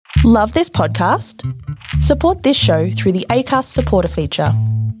Love this podcast? Support this show through the Acast supporter feature.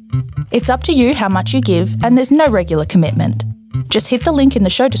 It's up to you how much you give, and there's no regular commitment. Just hit the link in the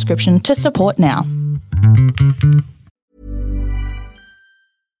show description to support now.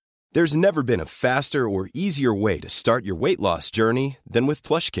 There's never been a faster or easier way to start your weight loss journey than with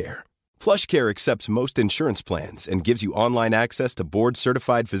PlushCare. PlushCare accepts most insurance plans and gives you online access to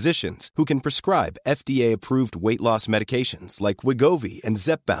board-certified physicians who can prescribe FDA-approved weight loss medications like Wegovy and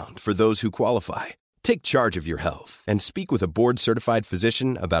Zepbound for those who qualify. Take charge of your health and speak with a board-certified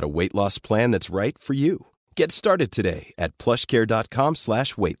physician about a weight loss plan that's right for you. Get started today at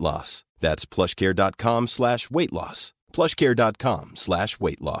plushcare.com/weight-loss. That's plushcare.com/weight-loss.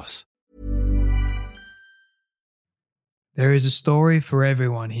 plushcare.com/weight-loss. There is a story for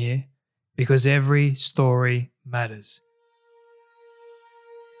everyone here, because every story matters.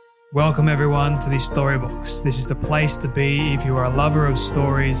 Welcome everyone to the Storybox. This is the place to be if you are a lover of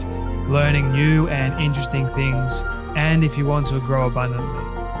stories, learning new and interesting things, and if you want to grow abundantly.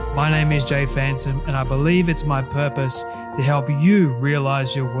 My name is Jay Phantom, and I believe it's my purpose to help you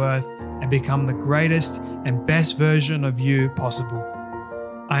realize your worth and become the greatest and best version of you possible.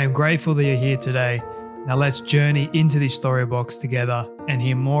 I am grateful that you're here today. Now let's journey into the Storybox together and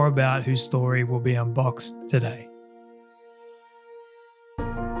hear more about whose story will be unboxed today.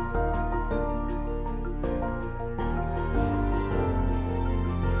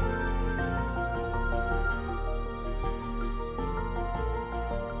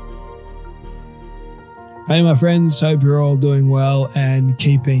 Hey my friends, hope you're all doing well and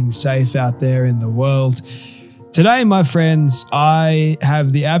keeping safe out there in the world. Today, my friends, I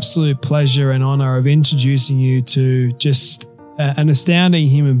have the absolute pleasure and honor of introducing you to just an astounding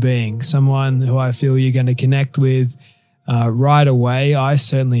human being, someone who I feel you're going to connect with right away. I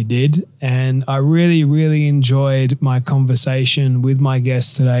certainly did. And I really, really enjoyed my conversation with my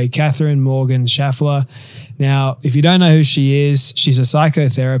guest today, Katherine Morgan Schafler. Now, if you don't know who she is, she's a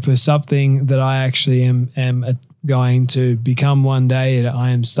psychotherapist, something that I actually am going to become one day. I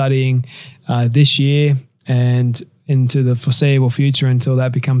am studying this year and into the foreseeable future until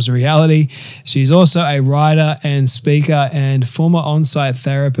that becomes a reality. She's also a writer and speaker and former on-site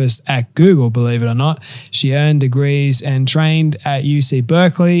therapist at Google, believe it or not. She earned degrees and trained at UC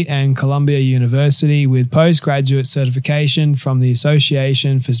Berkeley and Columbia University with postgraduate certification from the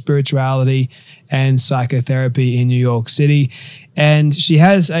Association for Spirituality and Psychotherapy in New York City. And she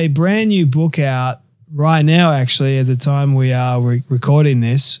has a brand new book out right now, actually, at the time we are recording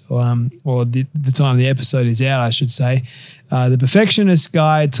this, or the time the episode is out, I should say, The Perfectionist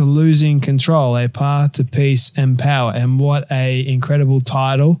Guide to Losing Control, A Path to Peace and Power. And what a incredible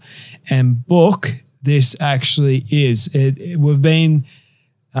title and book this actually is. We've been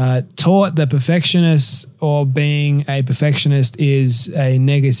taught that perfectionists or being a perfectionist is a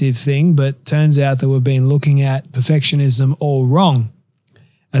negative thing, but turns out that we've been looking at perfectionism all wrong.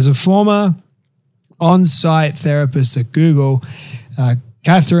 As a former on-site therapist at Google,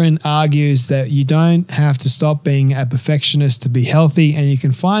 Katherine argues that you don't have to stop being a perfectionist to be healthy, and you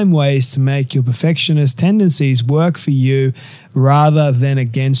can find ways to make your perfectionist tendencies work for you rather than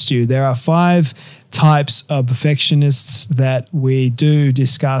against you. There are 5 types of perfectionists that we do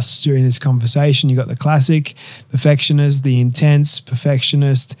discuss during this conversation. You've got the classic perfectionist, the intense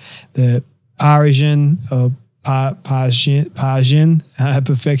perfectionist, the Parisian or perfectionist,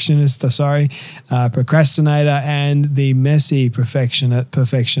 procrastinator, and the messy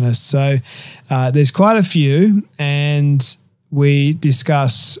perfectionist. So there's quite a few, and we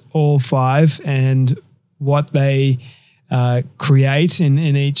discuss all 5 and what they create in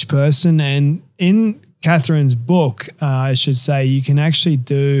each person. And in Katherine's book, I should say, you can actually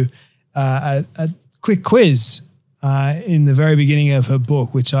do a quick quiz in the very beginning of her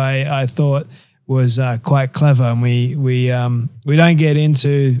book, which I thought was quite clever. And we don't get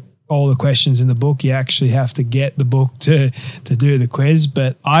into all the questions in the book. You actually have to get the book to do the quiz.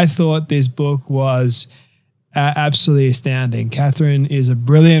 But I thought this book was absolutely astounding. Katherine is a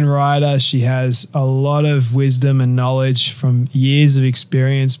brilliant writer. She has a lot of wisdom and knowledge from years of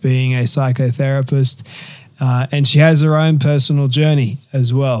experience being a psychotherapist. And she has her own personal journey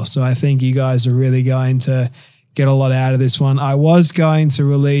as well. So I think you guys are really going to get a lot out of this one. I was going to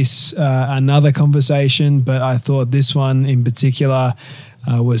release another conversation, but I thought this one in particular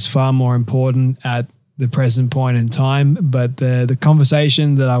was far more important at the present point in time. But the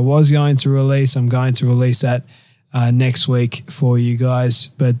conversation that I was going to release, I'm going to release that next week for you guys.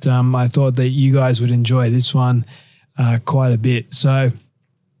 But I thought that you guys would enjoy this one quite a bit. So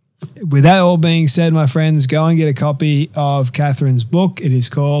with that all being said, my friends, go and get a copy of Katherine's book. It is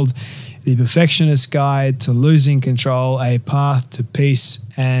called The Perfectionist Guide to Losing Control, A Path to Peace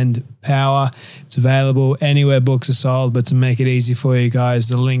and Power. It's available anywhere books are sold, but to make it easy for you guys,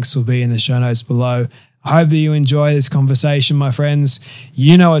 the links will be in the show notes below. I hope that you enjoy this conversation, my friends.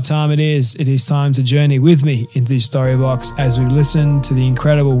 You know what time it is. It is time to journey with me into this story box as we listen to the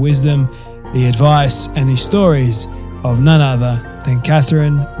incredible wisdom, the advice, and the stories of none other than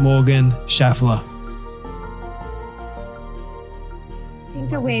Katherine Morgan Schafler. I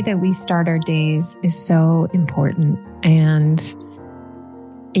think the way that we start our days is so important. And,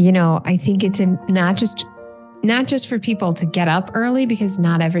 I think it's not just for people to get up early, because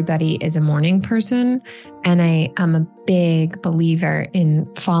not everybody is a morning person. And I am a big believer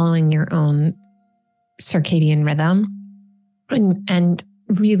in following your own circadian rhythm and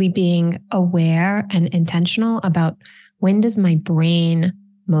really being aware and intentional about when does my brain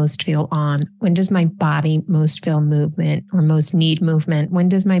most feel on? When does my body most feel movement or most need movement? When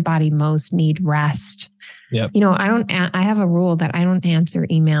does my body most need rest? Yep. I have a rule that I don't answer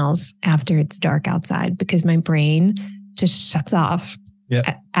emails after it's dark outside, because my brain just shuts off in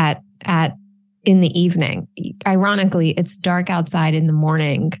the evening. Ironically, it's dark outside in the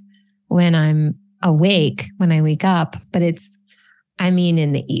morning when I'm awake, when I wake up, but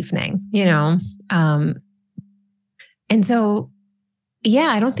in the evening, and so,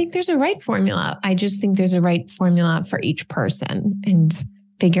 I don't think there's a right formula. I just think there's a right formula for each person, and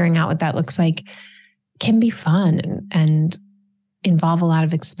figuring out what that looks like can be fun and involve a lot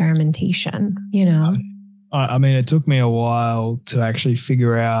of experimentation, It took me a while to actually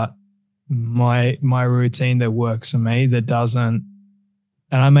figure out my routine that works for me, that doesn't.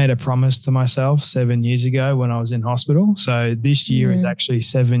 And I made a promise to myself 7 years ago when I was in hospital. So this year is actually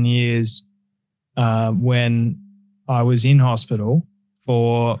 7 years when I was in hospital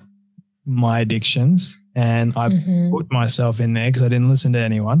for my addictions, and I put myself in there because I didn't listen to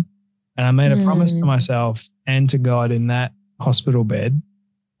anyone. And I made a promise to myself and to God in that hospital bed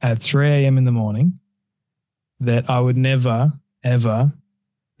at 3 a.m. in the morning that I would never, ever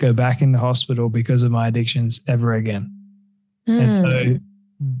go back into hospital because of my addictions ever again. And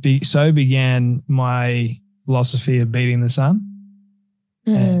so began my philosophy of beating the sun.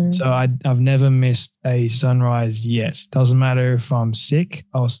 And so I've never missed a sunrise yet. Doesn't matter if I'm sick,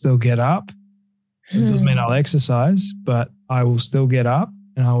 I'll still get up. It doesn't mean I'll exercise, but I will still get up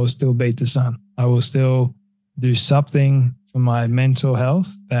and I will still beat the sun. I will still do something for my mental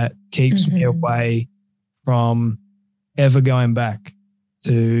health that keeps me away from ever going back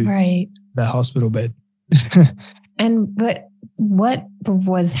to the hospital bed. But what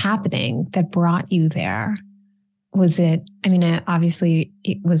was happening that brought you there? Was it, obviously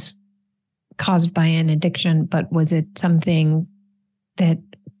it was caused by an addiction, but was it something that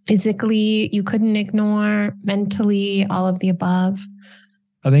physically you couldn't ignore, mentally, all of the above?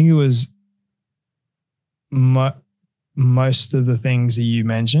 I think it was most of the things that you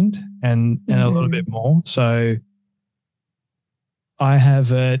mentioned and a little bit more. So I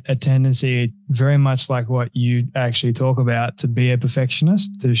have a tendency, very much like what you actually talk about, to be a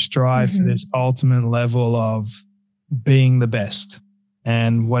perfectionist, to strive for this ultimate level of being the best.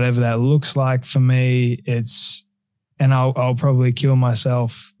 And whatever that looks like for me, I'll probably kill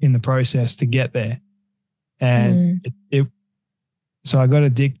myself in the process to get there. And so I got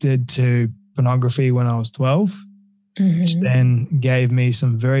addicted to pornography when I was 12, which then gave me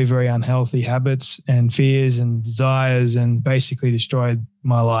some very, very unhealthy habits and fears and desires, and basically destroyed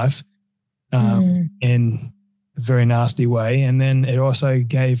my life in a very nasty way. And then it also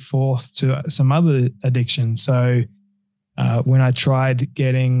gave forth to some other addictions. So when I tried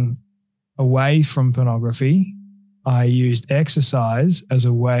getting away from pornography, I used exercise as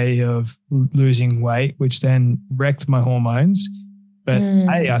a way of losing weight, which then wrecked my hormones. But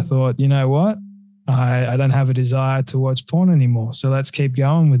hey, I thought, you know what? I don't have a desire to watch porn anymore. So let's keep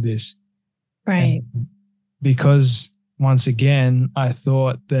going with this. Right. And because once again, I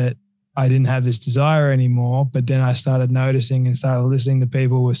thought that I didn't have this desire anymore. But then I started noticing and started listening to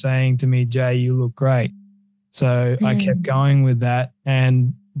people who were saying to me, Jay, you look great. So I kept going with that.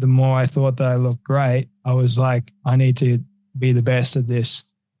 And the more I thought that I looked great, I was like, I need to be the best at this.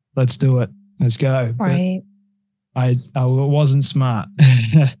 Let's do it. Let's go. Right. But I wasn't smart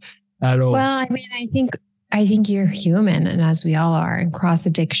at all. Well, I think you're human, and as we all are, and cross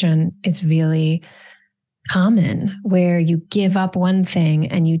addiction is really common, where you give up one thing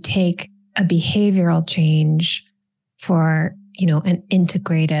and you take a behavioral change for, an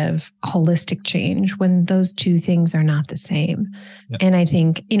integrative, holistic change, when those two things are not the same. Yep. And I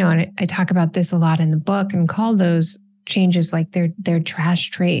think, and I talk about this a lot in the book and call those changes like they're trash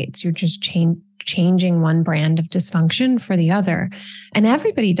traits. You're just changing one brand of dysfunction for the other. And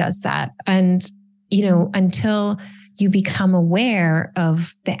everybody does that. And, until you become aware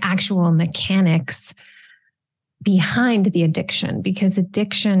of the actual mechanics behind the addiction, because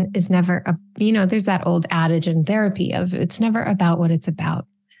addiction is never, there's that old adage in therapy of it's never about what it's about.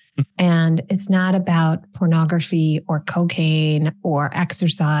 And it's not about pornography or cocaine or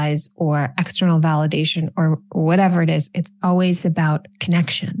exercise or external validation or whatever it is. It's always about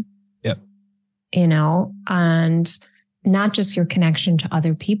connection. Yep. And not just your connection to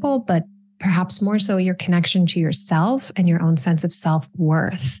other people, but perhaps more so your connection to yourself and your own sense of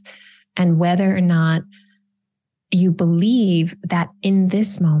self-worth, and whether or not you believe that in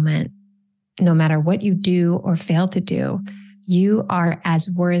this moment, no matter what you do or fail to do, you are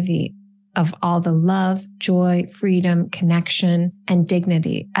as worthy of all the love, joy, freedom, connection, and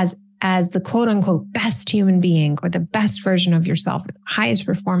dignity as the quote unquote best human being or the best version of yourself, the highest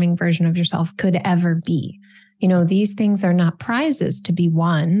performing version of yourself could ever be. These things are not prizes to be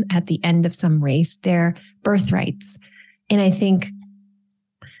won at the end of some race. They're birthrights. And I think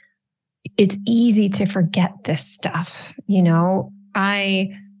it's easy to forget this stuff.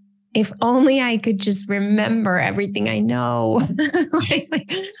 If only I could just remember everything I know,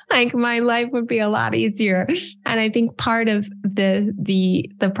 like my life would be a lot easier. And I think part of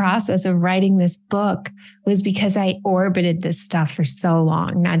the process of writing this book was because I orbited this stuff for so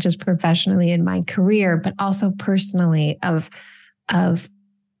long, not just professionally in my career, but also personally of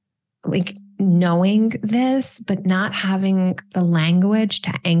like knowing this, but not having the language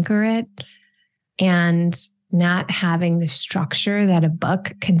to anchor it, and not having the structure that a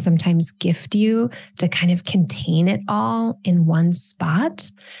book can sometimes gift you to kind of contain it all in one spot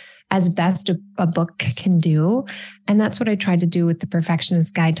as best a book can do. And that's what I tried to do with The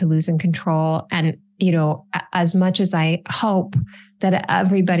Perfectionist Guide to Losing Control. And, as much as I hope that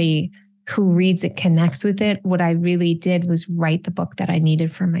everybody who reads it connects with it, what I really did was write the book that I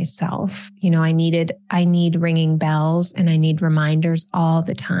needed for myself. I need ringing bells and I need reminders all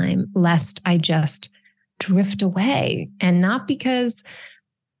the time, lest I just drift away. And not because,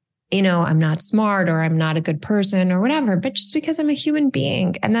 I'm not smart or I'm not a good person or whatever, but just because I'm a human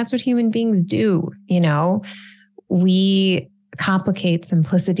being. And that's what human beings do. We complicate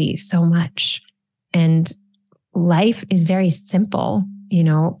simplicity so much. And life is very simple.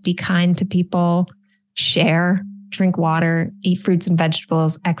 Be kind to people, share, drink water, eat fruits and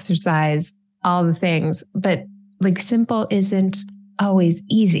vegetables, exercise, all the things. But like simple isn't always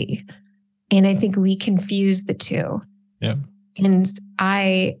easy. And I think we confuse the two. Yeah. And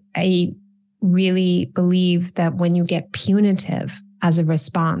I really believe that when you get punitive as a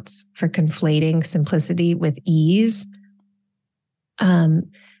response for conflating simplicity with ease,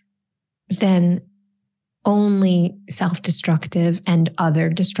 then only self-destructive and other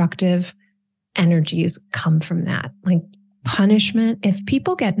destructive energies come from that. Like punishment, if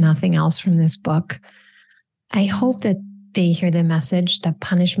people get nothing else from this book, I hope that they hear the message that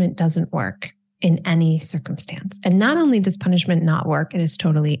punishment doesn't work in any circumstance. And not only does punishment not work, it is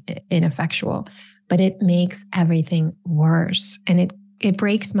totally ineffectual, but it makes everything worse. And it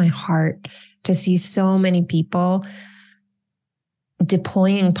breaks my heart to see so many people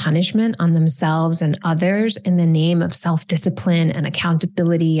deploying punishment on themselves and others in the name of self-discipline and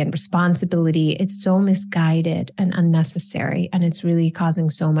accountability and responsibility. It's so misguided and unnecessary, and it's really causing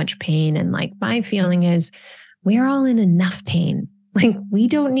so much pain. And like my feeling is we're all in enough pain. Like we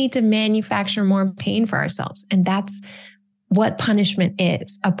don't need to manufacture more pain for ourselves. And that's what punishment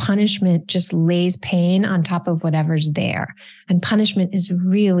is. A punishment just lays pain on top of whatever's there. And punishment is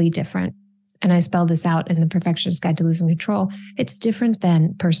really different. And I spell this out in The Perfectionist Guide to Losing Control. It's different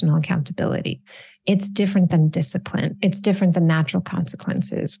than personal accountability. It's different than discipline. It's different than natural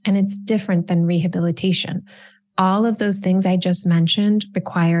consequences. And it's different than rehabilitation. All of those things I just mentioned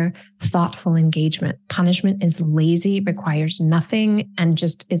require thoughtful engagement. Punishment is lazy, requires nothing, and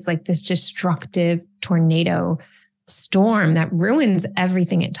just is like this destructive tornado storm that ruins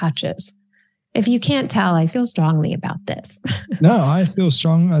everything it touches. If you can't tell, I feel strongly about this. No, I feel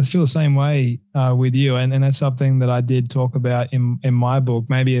strong. I feel the same way with you. And that's something that I did talk about in my book,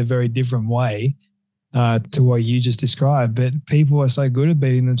 maybe a very different way to what you just described. But people are so good at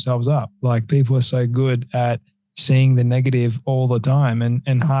beating themselves up. Like people are so good at seeing the negative all the time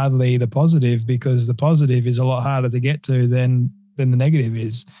and hardly the positive, because the positive is a lot harder to get to than the negative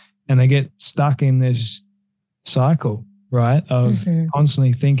is. And they get stuck in this cycle, right? Of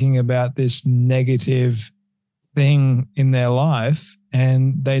constantly thinking about this negative thing in their life,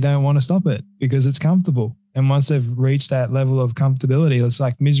 and they don't want to stop it because it's comfortable. And once they've reached that level of comfortability, it's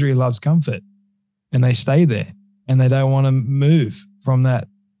like misery loves comfort, and they stay there and they don't want to move from that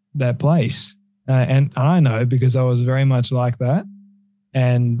place. And I know because I was very much like that.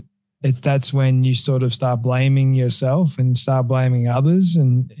 And that's when you sort of start blaming yourself and start blaming others.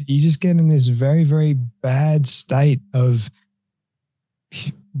 And you just get in this very, very bad state of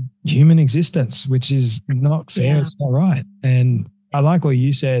human existence, which is not fair. Yeah. It's not right. And I like what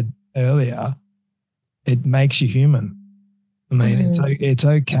you said earlier. It makes you human. I mean, it's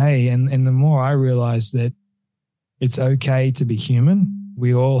okay. And the more I realize that it's okay to be human,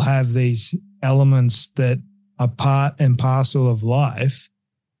 we all have these elements that are part and parcel of life.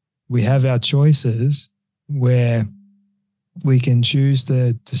 We have our choices where we can choose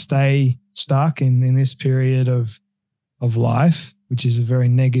to stay stuck in this period of life, which is a very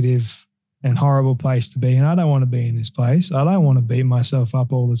negative and horrible place to be. And I don't want to be in this place. I don't want to beat myself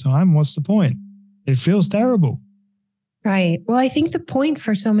up all the time. What's the point? It feels terrible. Right. Well, I think the point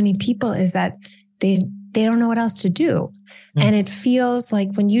for so many people is that they don't know what else to do. Yeah. And it feels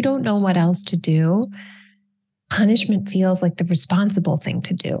like when you don't know what else to do, punishment feels like the responsible thing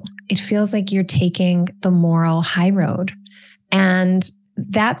to do. It feels like you're taking the moral high road. And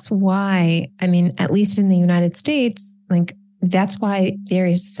that's why, I mean, at least in the United States, like that's why there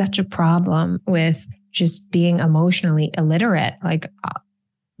is such a problem with just being emotionally illiterate. Like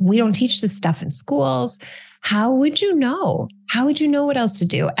we don't teach this stuff in schools. How would you know? How would you know what else to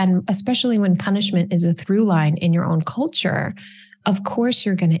do? And especially when punishment is a through line in your own culture, of course,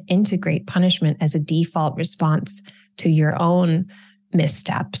 you're going to integrate punishment as a default response to your own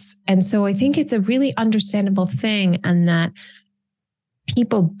missteps. And so I think it's a really understandable thing, and that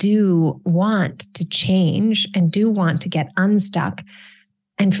people do want to change and do want to get unstuck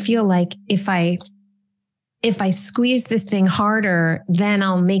and feel like if I squeeze this thing harder, then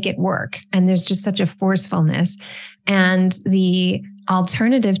I'll make it work. And there's just such a forcefulness. And the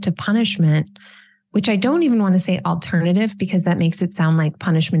alternative to punishment, which I don't even want to say alternative because that makes it sound like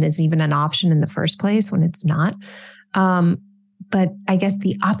punishment is even an option in the first place when it's not. But I guess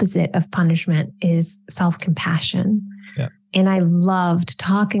the opposite of punishment is self-compassion. Yeah. And I loved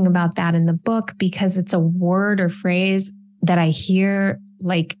talking about that in the book because it's a word or phrase that I hear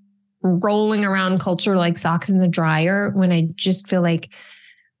like rolling around culture like socks in the dryer when I just feel like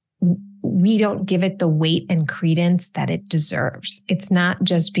we don't give it the weight and credence that it deserves. It's not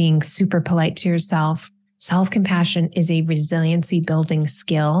just being super polite to yourself. Self-compassion is a resiliency building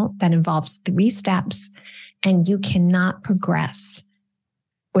skill that involves 3 steps, and you cannot progress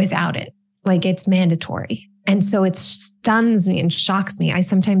without it. Like it's mandatory. And so it stuns me and shocks me. I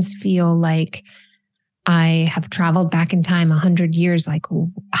sometimes feel like I have traveled back in time 100 years. Like,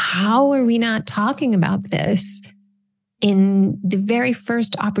 how are we not talking about this in the very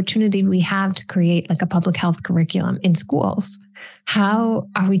first opportunity we have to create like a public health curriculum in schools? How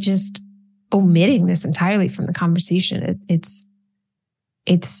are we just omitting this entirely from the conversation?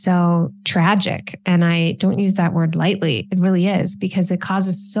 It's so tragic. And I don't use that word lightly. It really is, because it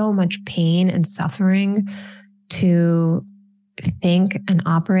causes so much pain and suffering to think and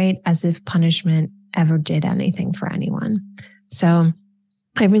operate as if punishment ever did anything for anyone. So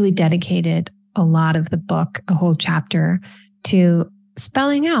I really dedicated a lot of the book, a whole chapter, to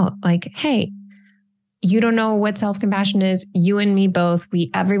spelling out like, hey, you don't know what self-compassion is. You and me both.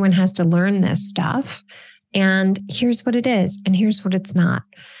 Everyone has to learn this stuff. And here's what it is. And here's what it's not.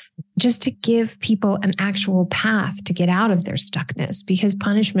 Just to give people an actual path to get out of their stuckness, because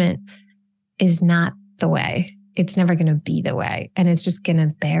punishment is not the way. It's never going to be the way. And it's just going to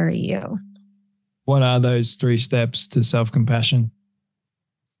bury you. What are those 3 steps to self-compassion?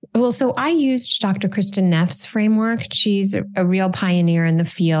 Well, so I used Dr. Kristin Neff's framework. She's a real pioneer in the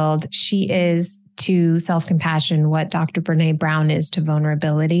field. She is to self-compassion what Dr. Brene Brown is to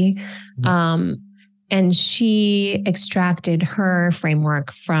vulnerability. Mm-hmm. And she extracted her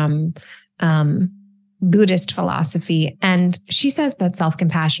framework from Buddhist philosophy. And she says that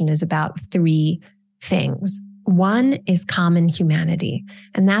self-compassion is about 3 things. 1 is common humanity.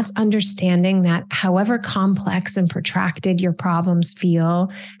 And that's understanding that however complex and protracted your problems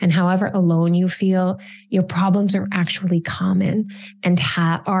feel, and however alone you feel, your problems are actually common and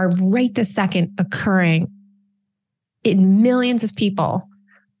are right this second occurring in millions of people,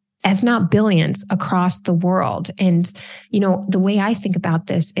 if not billions, across the world. And, the way I think about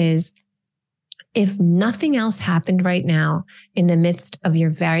this is, if nothing else happened right now in the midst of your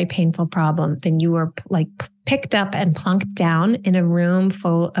very painful problem, then you were like picked up and plunked down in a room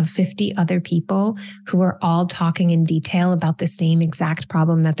full of 50 other people who are all talking in detail about the same exact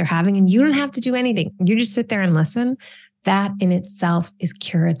problem that they're having. And you don't have to do anything. You just sit there and listen. That in itself is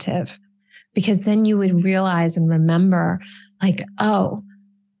curative, because then you would realize and remember like, oh,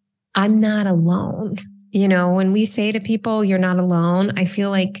 I'm not alone. You know, when we say to people, you're not alone, I feel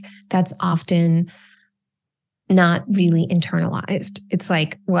like that's often not really internalized. It's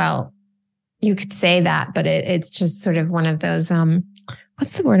like, well, you could say that, but it's just sort of one of those,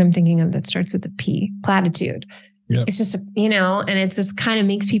 what's the word I'm thinking of that starts with a P? Platitude. Yep. It's just, and it just kind of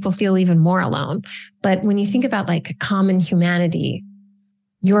makes people feel even more alone. But when you think about like a common humanity,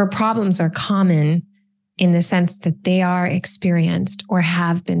 your problems are common in the sense that they are experienced or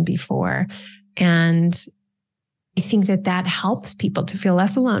have been before. And I think that helps people to feel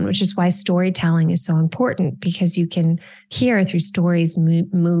less alone, which is why storytelling is so important, because you can hear through stories,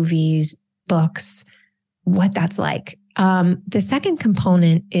 movies, books, what that's like. The second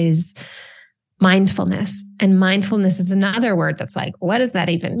component is mindfulness. And mindfulness is another word that's like, what does that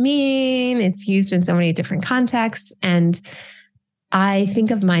even mean? It's used in so many different contexts. And I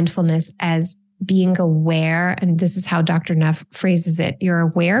think of mindfulness as being aware, and this is how Dr. Neff phrases it. You're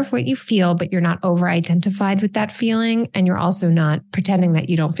aware of what you feel, but you're not over-identified with that feeling. And you're also not pretending that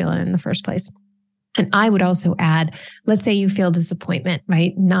you don't feel it in the first place. And I would also add, let's say you feel disappointment,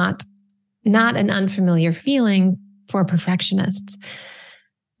 right? Not an unfamiliar feeling for perfectionists.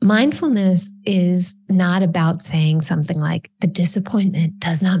 Mindfulness is not about saying something like, the disappointment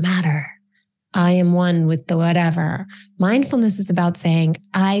does not matter. I am one with the whatever. Mindfulness is about saying,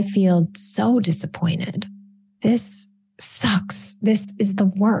 I feel so disappointed. This sucks. This is the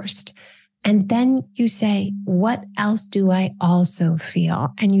worst. And then you say, what else do I also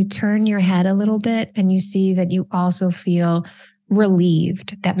feel? And you turn your head a little bit and you see that you also feel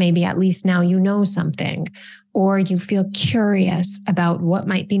relieved that maybe at least now you know something, or you feel curious about what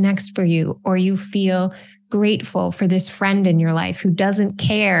might be next for you, or you feel grateful for this friend in your life who doesn't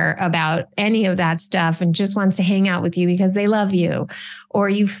care about any of that stuff and just wants to hang out with you because they love you, or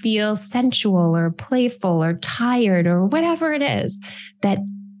you feel sensual or playful or tired or whatever it is, that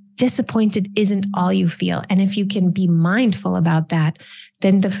disappointed isn't all you feel. And if you can be mindful about that,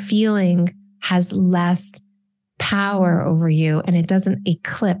 then the feeling has less power over you and it doesn't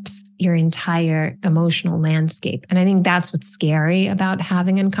eclipse your entire emotional landscape. And I think that's what's scary about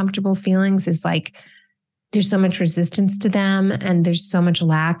having uncomfortable feelings, is like there's so much resistance to them and there's so much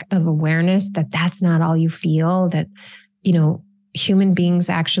lack of awareness that that's not all you feel, that, human beings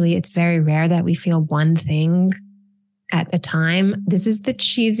actually, it's very rare that we feel one thing at a time. This is the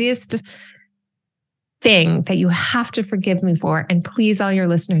cheesiest thing that you have to forgive me for. And please, all your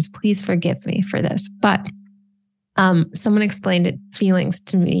listeners, please forgive me for this. But someone explained feelings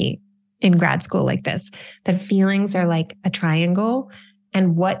to me in grad school like this, that feelings are like a triangle,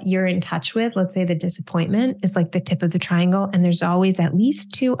 and what you're in touch with, let's say the disappointment, is like the tip of the triangle. And there's always at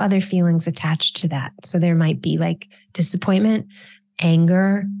least two other feelings attached to that. So there might be like disappointment,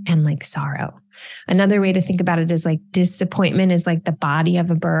 anger, and like sorrow. Another way to think about it is like disappointment is like the body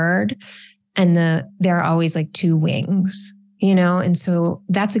of a bird, and there are always like two wings. And so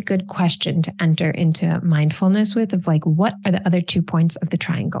that's a good question to enter into mindfulness with, of like, what are the other 2 points of the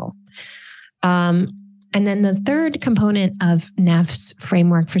triangle? And then the third component of Neff's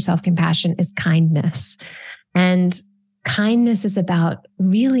framework for self-compassion is kindness. And kindness is about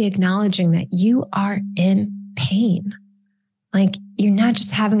really acknowledging that you are in pain. Like, you're not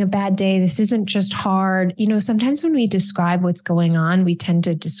just having a bad day. This isn't just hard. Sometimes when we describe what's going on, we tend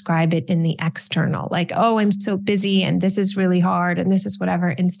to describe it in the external, like, oh, I'm so busy and this is really hard and this is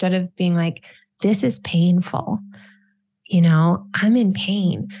whatever, instead of being like, this is painful. I'm in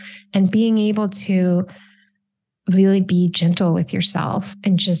pain. And being able to really be gentle with yourself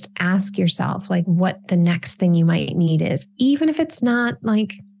and just ask yourself, like, what the next thing you might need is, even if it's not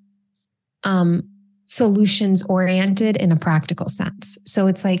like, solutions oriented in a practical sense. So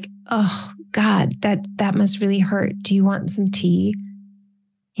it's like, oh God, that must really hurt. Do you want some tea?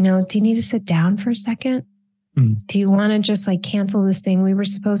 Do you need to sit down for a second? Do you want to just like cancel this thing we were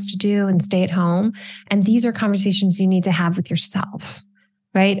supposed to do and stay at home? And these are conversations you need to have with yourself,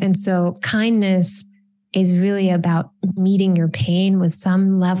 right? And so kindness is really about meeting your pain with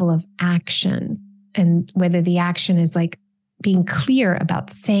some level of action. And whether the action is like being clear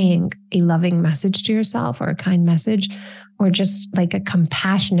about saying a loving message to yourself or a kind message, or just like a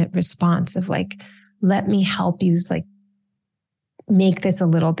compassionate response of like, let me help you like make this a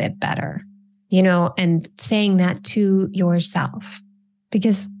little bit better, and saying that to yourself,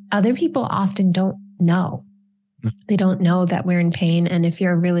 because other people often don't know. They don't know that we're in pain. And if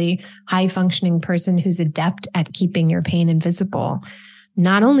you're a really high functioning person who's adept at keeping your pain invisible,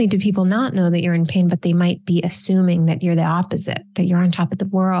 not only do people not know that you're in pain, but they might be assuming that you're the opposite, that you're on top of the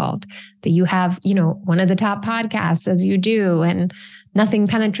world, that you have, one of the top podcasts as you do, and nothing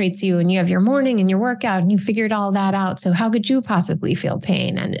penetrates you, and you have your morning and your workout and you figured all that out. So how could you possibly feel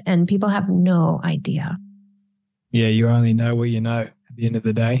pain? And people have no idea. Yeah, you only know what you know at the end of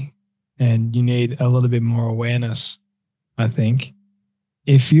the day. And you need a little bit more awareness, I think.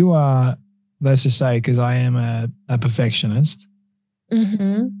 If you are, let's just say, because I am a perfectionist,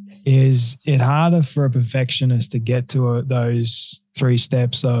 is it harder for a perfectionist to get to those 3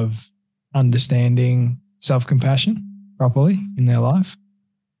 steps of understanding self-compassion properly in their life?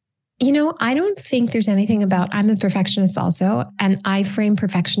 I don't think there's anything about, I'm a perfectionist also, and I frame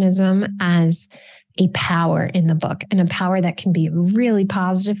perfectionism as a power in the book, and a power that can be a really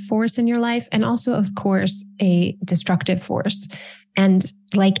positive force in your life, and also, of course, a destructive force. And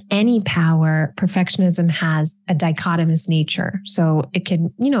like any power, perfectionism has a dichotomous nature. So it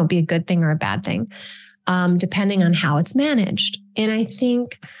can, be a good thing or a bad thing, depending on how it's managed. And I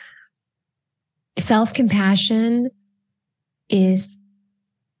think self-compassion is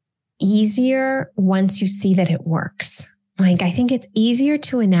easier once you see that it works. Like, I think it's easier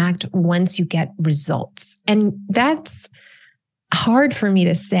to enact once you get results. And that's hard for me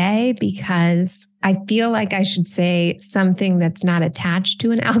to say, because I feel like I should say something that's not attached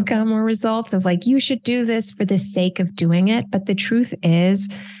to an outcome or results of like, you should do this for the sake of doing it. But the truth is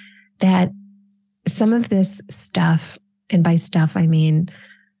that some of this stuff, and by stuff, I mean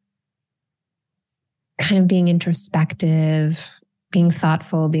kind of being introspective, being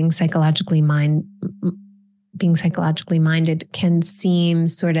thoughtful, being psychologically minded, can seem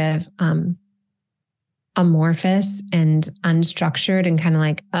sort of amorphous and unstructured and kind of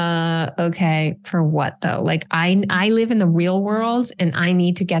like, okay, for what though? Like I live in the real world and I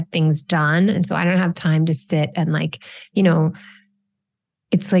need to get things done. And so I don't have time to sit and like,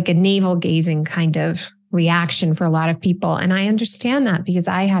 it's like a navel gazing kind of reaction for a lot of people. And I understand that because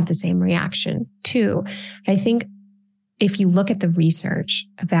I have the same reaction too. I think if you look at the research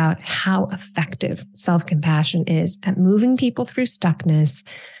about how effective self-compassion is at moving people through stuckness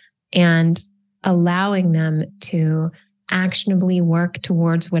and allowing them to actionably work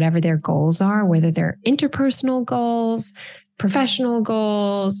towards whatever their goals are, whether they're interpersonal goals, professional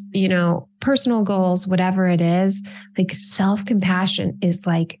goals, personal goals, whatever it is, like self-compassion is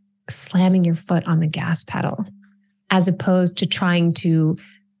like slamming your foot on the gas pedal, as opposed to trying to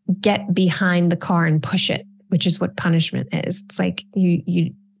get behind the car and push it, which is what punishment is. It's like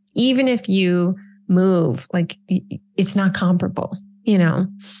you even if you move, like it's not comparable, Do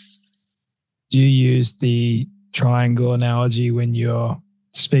you use the triangle analogy when you're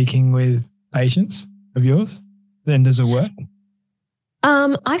speaking with patients of yours? Then does it work?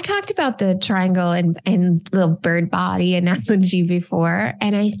 I've talked about the triangle and little bird body analogy before.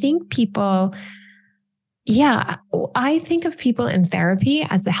 And I think I think of people in therapy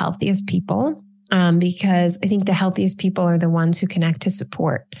as the healthiest people. Because I think the healthiest people are the ones who connect to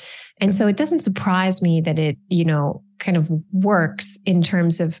support. And so it doesn't surprise me that it, kind of works in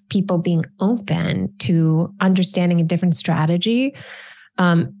terms of people being open to understanding a different strategy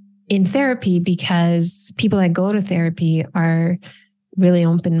in therapy, because people that go to therapy are really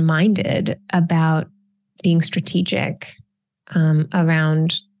open-minded about being strategic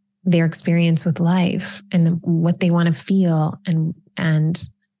around their experience with life and what they want to feel and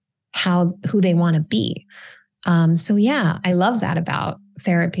who they want to be. So yeah, I love that about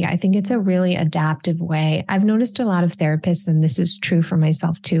therapy. I think it's a really adaptive way. I've noticed a lot of therapists, and this is true for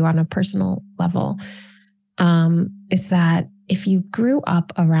myself too, on a personal level, is that if you grew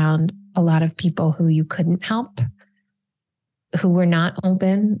up around a lot of people who you couldn't help, who were not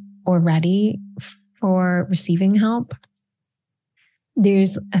open or ready for receiving help,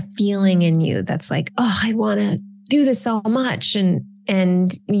 there's a feeling in you that's like, oh, I want to do this so much.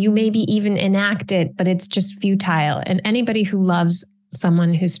 And you maybe even enact it, but it's just futile. And anybody who loves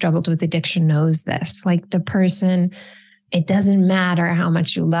someone who struggled with addiction knows this. Like the person, it doesn't matter how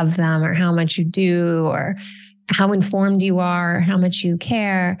much you love them or how much you do or how informed you are, or how much you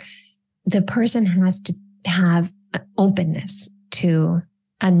care. The person has to have an openness to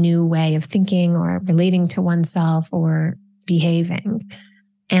a new way of thinking or relating to oneself or behaving.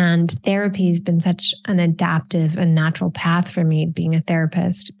 And therapy has been such an adaptive and natural path for me being a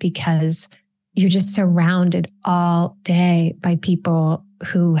therapist, because you're just surrounded all day by people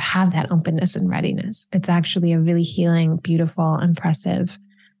who have that openness and readiness. It's actually a really healing, beautiful, impressive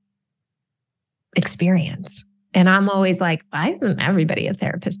experience. And I'm always like, why isn't everybody a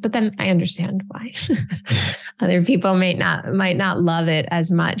therapist? But then I understand why. Other people might not love it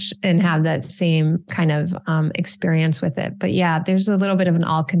as much and have that same kind of experience with it. But yeah, there's a little bit of an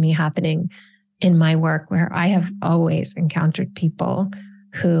alchemy happening in my work where I have always encountered people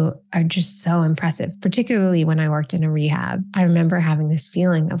who are just so impressive, particularly when I worked in a rehab. I remember having this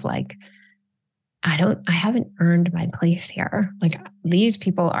feeling of like, I haven't earned my place here. Like these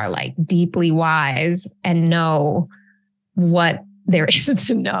people are like deeply wise and know what there is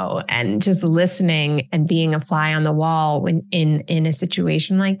to know, and just listening and being a fly on the wall when in a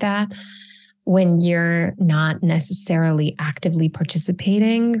situation like that, when you're not necessarily actively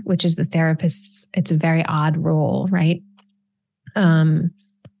participating, which is the therapist's, it's a very odd role, right?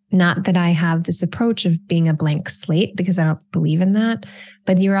 Not that I have this approach of being a blank slate, because I don't believe in that,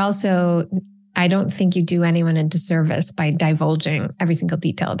 but you're also, I don't think you do anyone a disservice by divulging every single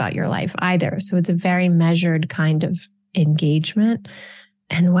detail about your life either. So it's a very measured kind of engagement.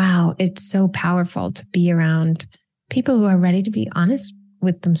 And wow, it's so powerful to be around people who are ready to be honest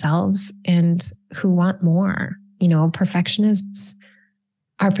with themselves and who want more. You know, perfectionists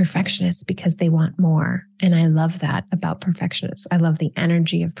are perfectionists because they want more. And I love that about perfectionists. I love the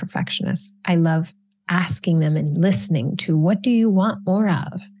energy of perfectionists. I love asking them and listening to, what do you want more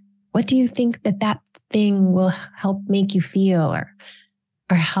of? What do you think that thing will help make you feel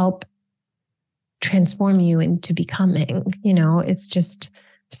or help transform you into becoming? You know, it's just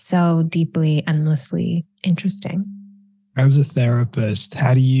so deeply, endlessly interesting. As a therapist,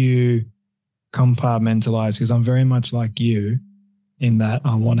 how do you compartmentalize? Because I'm very much like you in that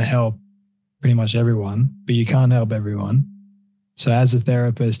I want to help pretty much everyone, but you can't help everyone. So as a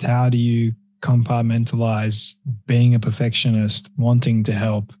therapist, how do you compartmentalize being a perfectionist, wanting to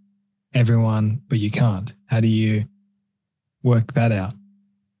help everyone, but you can't? How do you work that out?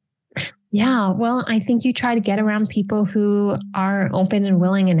 Yeah, well, I think you try to get around people who are open and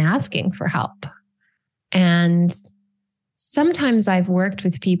willing and asking for help. And sometimes I've worked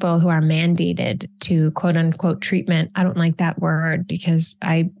with people who are mandated to quote unquote treatment. I don't like that word because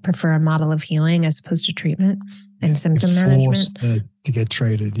I prefer a model of healing as opposed to treatment and symptom management. To get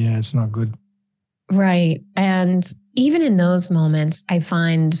treated. Yeah, it's not good. Right. And even in those moments, I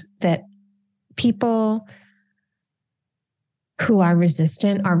find that people who are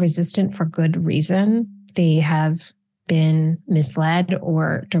resistant for good reason. They have been misled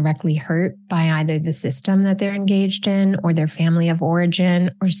or directly hurt by either the system that they're engaged in or their family of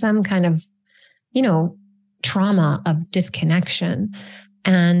origin or some kind of, you know, trauma of disconnection.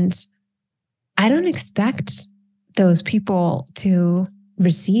 And I don't expect those people to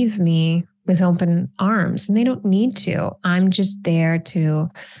receive me with open arms, and they don't need to. I'm just there to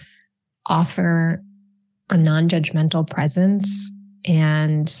offer a non-judgmental presence,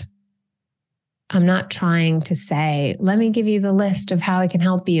 and I'm not trying to say, let me give you the list of how I can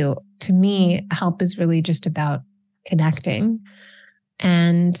help you. To me, help is really just about connecting.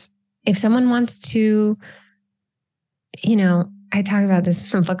 And if someone wants to, you know, I talk about this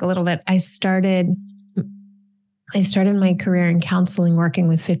in the book a little bit. I started my career in counseling working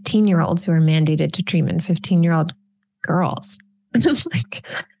with 15-year-olds who are mandated to treatment, 15-year-old girls. Like,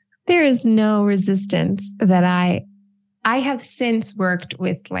 there is no resistance that I have since worked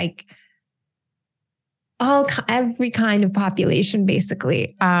with, like, every kind of population,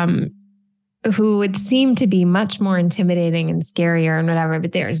 basically, who would seem to be much more intimidating and scarier and whatever,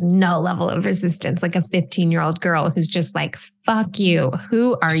 but there is no level of resistance, like a 15-year-old girl who's just like, fuck you.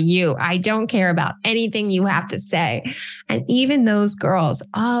 Who are you? I don't care about anything you have to say. And even those girls,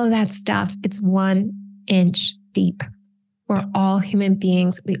 all of that stuff, it's 1 inch deep. We're all human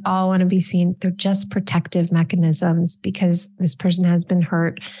beings. We all want to be seen. They're just protective mechanisms because this person has been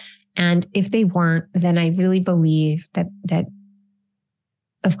hurt. And if they weren't, then I really believe that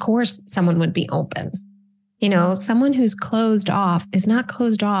of course someone would be open. You know, someone who's closed off is not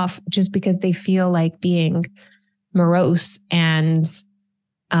closed off just because they feel like being morose and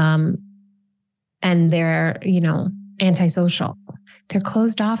they're, you know, antisocial. They're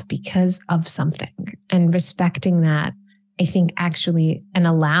closed off because of something, and respecting that, I think, actually, and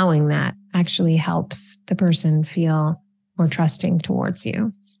allowing that actually helps the person feel more trusting towards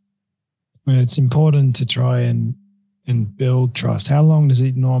you. Well, it's important to try and build trust. How long does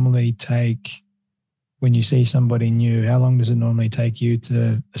it normally take when you see somebody new? How long does it normally take you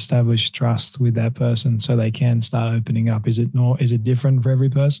to establish trust with that person so they can start opening up? Is it different for every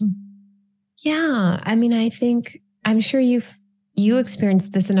person? Yeah. I mean, I think, I'm sure you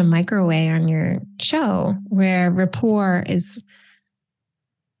experienced this in a micro way on your show, where rapport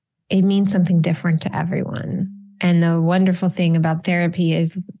it means something different to everyone. And the wonderful thing about therapy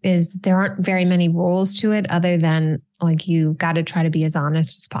is there aren't very many rules to it other than like you got to try to be as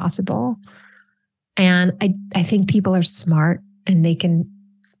honest as possible. And I think people are smart and they can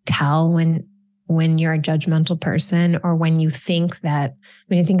tell when you're a judgmental person or when you think that,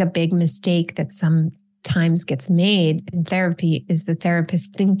 I think a big mistake that sometimes gets made in therapy is the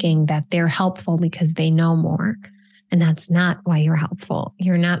therapist thinking that they're helpful because they know more. And that's not why you're helpful.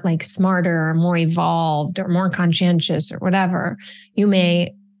 You're not like smarter or more evolved or more conscientious or whatever. You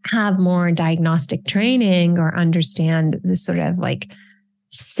may have more diagnostic training or understand the sort of like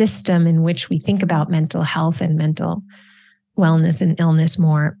system in which we think about mental health and mental wellness and illness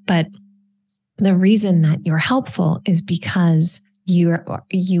more. But the reason that you're helpful is because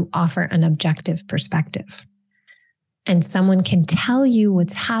you offer an objective perspective. And someone can tell you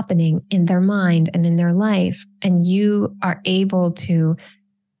what's happening in their mind and in their life, and you are able to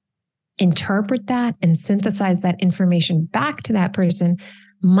interpret that and synthesize that information back to that person,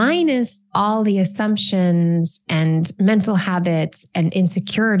 minus all the assumptions and mental habits and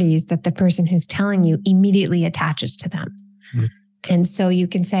insecurities that the person who's telling you immediately attaches to them. Mm-hmm. And so you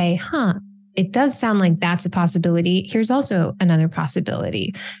can say, it does sound like that's a possibility. Here's also another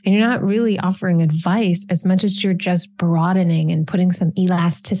possibility. And you're not really offering advice as much as you're just broadening and putting some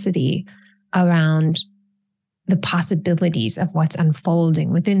elasticity around the possibilities of what's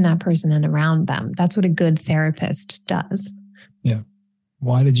unfolding within that person and around them. That's what a good therapist does. Yeah.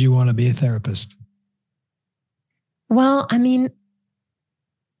 Why did you want to be a therapist? Well,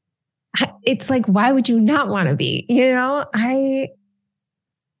 it's like, why would you not want to be?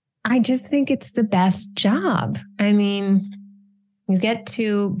 I just think it's the best job. You get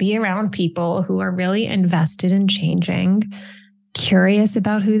to be around people who are really invested in changing, curious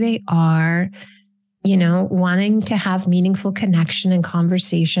about who they are, wanting to have meaningful connection and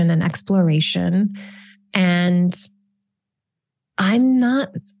conversation and exploration. And I'm not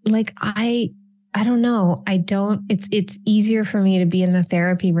like, I don't know. It's easier for me to be in the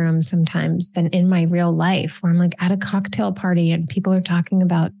therapy room sometimes than in my real life where I'm like at a cocktail party and people are talking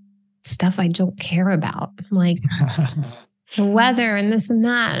about stuff I don't care about, like the weather and this and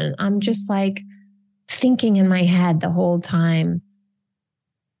that. And I'm just like thinking in my head the whole time,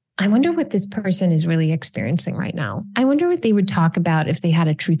 I wonder what this person is really experiencing right now. I wonder what they would talk about if they had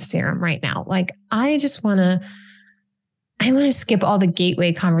a truth serum right now. Like, I want to skip all the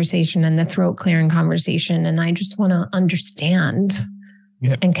gateway conversation and the throat clearing conversation. And I just want to understand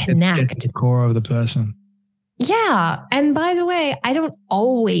and connect. Get to the core of the person. Yeah. And by the way, I don't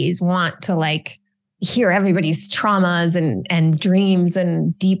always want to like hear everybody's traumas and dreams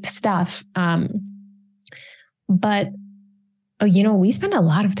and deep stuff. But, we spend a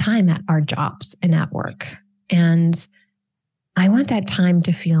lot of time at our jobs and at work. And I want that time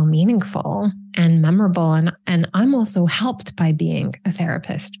to feel meaningful and memorable. And I'm also helped by being a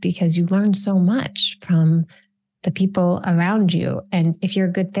therapist because you learn so much from the people around you. And if you're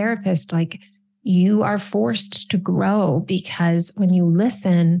a good therapist, like, you are forced to grow because when you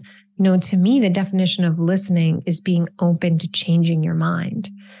listen, to me, the definition of listening is being open to changing your mind.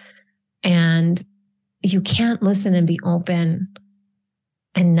 And you can't listen and be open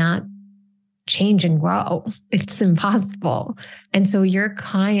and not change and grow. It's impossible. And so your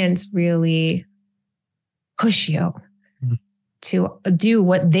clients really push you to do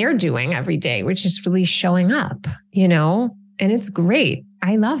what they're doing every day, which is really showing up, and it's great.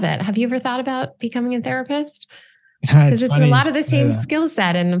 I love it. Have you ever thought about becoming a therapist? Because it's a lot of the same skill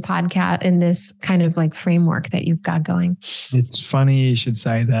set in the podcast, in this kind of like framework that you've got going. It's funny you should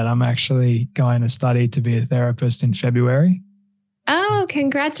say that. I'm actually going to study to be a therapist in February. Oh,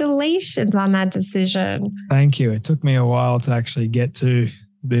 congratulations on that decision. Thank you. It took me a while to actually get to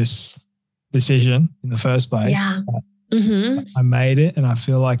this decision in the first place. Yeah. Mm-hmm. I made it, and I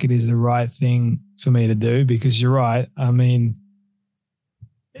feel like it is the right thing for me to do because you're right.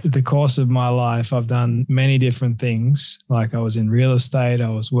 The course of my life, I've done many different things. Like I was in real estate. I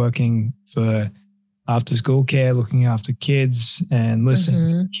was working for after school care, looking after kids and listening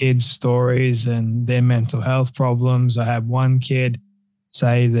to kids' stories and their mental health problems. I had one kid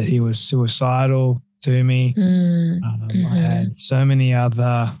say that he was suicidal to me. I had so many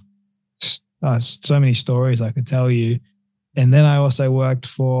other, so many stories I could tell you. And then I also worked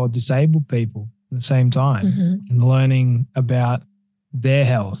for disabled people at the same time and learning about their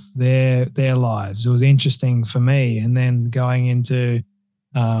health, their lives. It was interesting for me. And then going into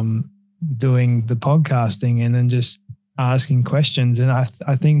doing the podcasting and then just asking questions. And I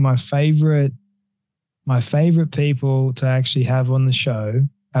think my favorite people to actually have on the show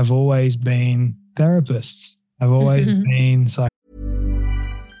have always been therapists. I've always been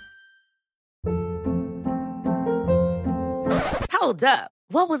Hold up.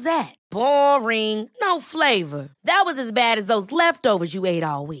 What was that? Boring. No flavor. That was as bad as those leftovers you ate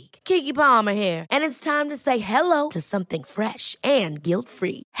all week. Keke Palmer here, and it's time to say hello to something fresh and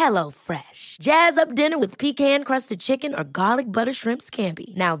guilt-free. HelloFresh. Jazz up dinner with pecan-crusted chicken or garlic butter shrimp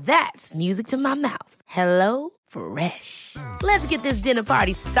scampi. Now that's music to my mouth. HelloFresh. Let's get this dinner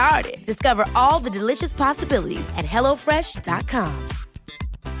party started. Discover all the delicious possibilities at hellofresh.com.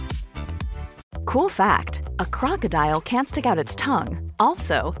 Cool fact, a crocodile can't stick out its tongue.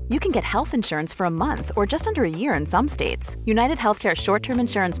 Also, you can get health insurance for a month or just under a year in some states. United Healthcare short-term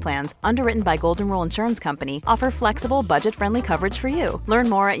insurance plans, underwritten by Golden Rule Insurance Company, offer flexible, budget-friendly coverage for you. Learn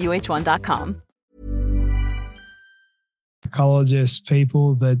more at uh1.com. Psychologists,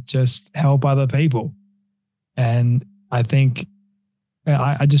 people that just help other people. And I think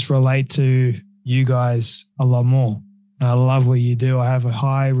I just relate to you guys a lot more. I love what you do. I have a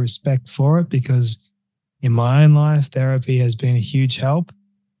high respect for it because in my own life, therapy has been a huge help.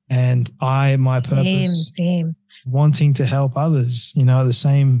 And purpose, wanting to help others, the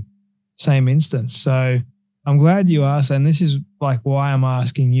same instance. So I'm glad you asked. And this is like why I'm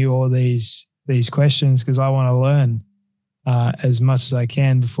asking you all these questions, because I want to learn as much as I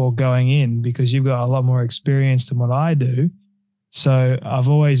can before going in, because you've got a lot more experience than what I do. So I've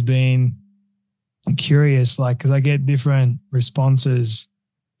always been curious, because I get different responses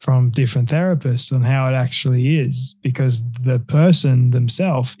from different therapists on how it actually is, because the person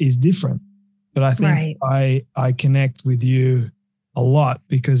themselves is different. But I think I connect with you a lot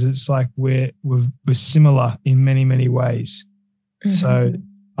because it's like we're similar in many, many ways. Mm-hmm. So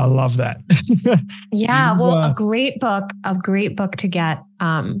I love that. Yeah. A great book to get.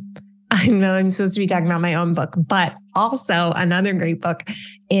 I know I'm supposed to be talking about my own book, but also another great book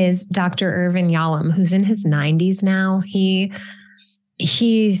is Dr. Irvin Yalom, who's in his 90s now.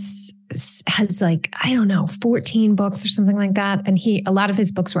 Has 14 books or something like that. And a lot of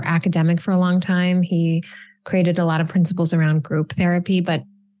his books were academic for a long time. He created a lot of principles around group therapy, but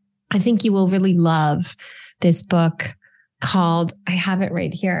I think you will really love this book called, I have it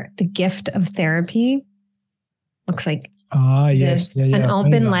right here, The Gift of Therapy. Looks like yes. An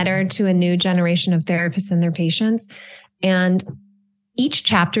open letter to a new generation of therapists and their patients. And each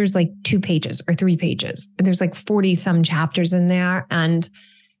chapter is 2 pages or 3 pages. And there's 40 some chapters in there. And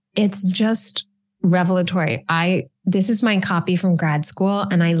it's just revelatory. This is my copy from grad school,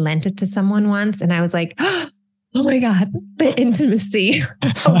 and I lent it to someone once, and I was like, oh my God, the intimacy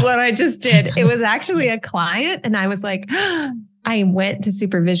of what I just did. It was actually a client. And I was like, I went to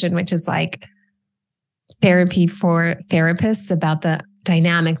supervision, which is therapy for therapists about the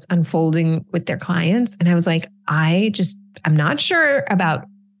dynamics unfolding with their clients. And I was like, I'm not sure about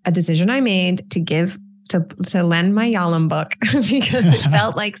a decision I made to lend my Yalom book because it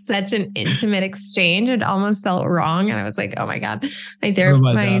felt like such an intimate exchange. It almost felt wrong. And I was like, oh my God,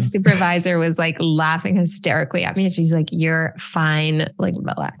 my supervisor was laughing hysterically at me. And she's like, you're fine.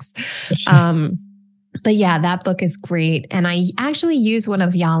 Relax. But yeah, that book is great. And I actually use one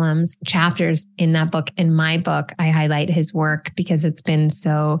of Yalom's chapters in that book. In my book, I highlight his work because it's been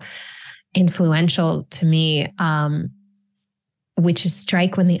so influential to me, which is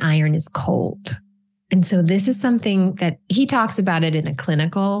strike when the iron is cold. And so this is something that he talks about it in a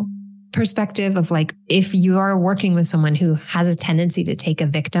clinical perspective of if you are working with someone who has a tendency to take a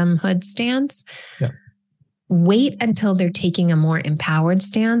victimhood stance, wait until they're taking a more empowered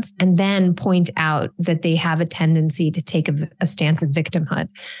stance and then point out that they have a tendency to take a stance of victimhood,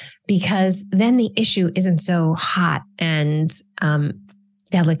 because then the issue isn't so hot and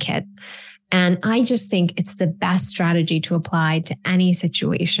delicate. And I just think it's the best strategy to apply to any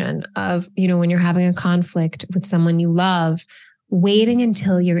situation of, when you're having a conflict with someone you love, waiting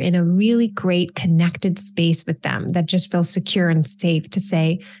until you're in a really great connected space with them that just feels secure and safe to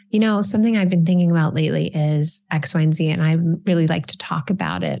say, something I've been thinking about lately is X, Y, and Z, and I really like to talk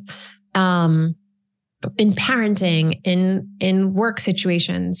about it. In parenting, in work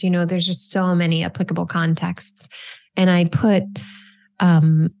situations, there's just so many applicable contexts. And I put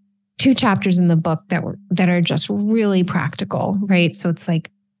 2 chapters in the book that are just really practical, right? So it's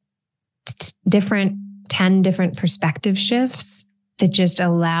 10 different perspective shifts that just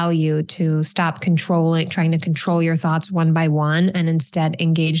allow you to stop trying to control your thoughts one by one, and instead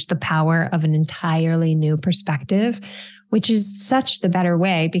engage the power of an entirely new perspective, which is such the better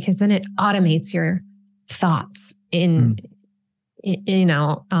way, because then it automates your thoughts in a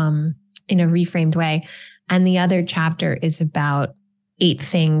reframed way. And the other chapter is about 8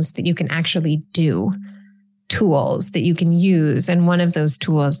 things that you can actually do, tools that you can use. And one of those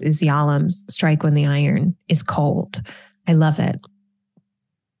tools is Yalom's Strike When the Iron is Cold. I love it.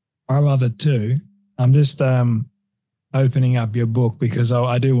 I love it too. I'm just, opening up your book, because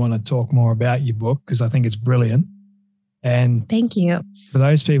I do want to talk more about your book because I think it's brilliant. And thank you. For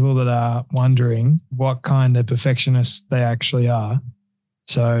those people that are wondering what kind of perfectionists they actually are,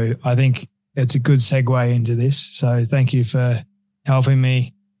 so I think it's a good segue into this. So thank you for helping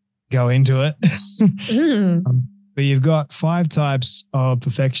me go into it. But you've got 5 types of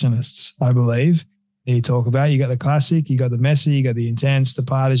perfectionists, I believe, that you talk about. You got the classic, you got the messy, you got the intense, the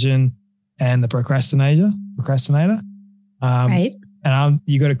partisan, and the procrastinator. Right. And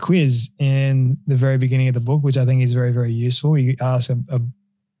you got a quiz in the very beginning of the book, which I think is very, very useful. You ask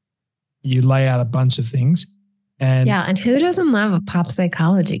you lay out a bunch of things. And who doesn't love a pop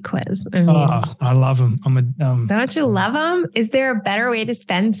psychology quiz? I mean, I love them. Don't you love them? Is there a better way to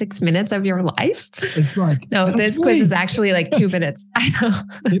spend 6 minutes of your life? It's like, no, this quiz is actually like 2 minutes. I know.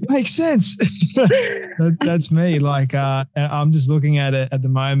 It makes sense. That's me. Like, I'm just looking at it at the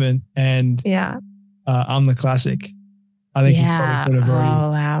moment, and I'm the classic. I think you probably could have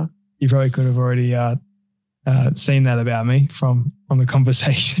already. You probably could have already seen that about me from the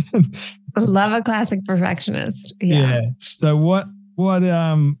conversation. Love a classic perfectionist. Yeah. So what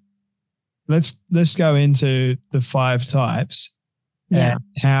let's go into the 5 types and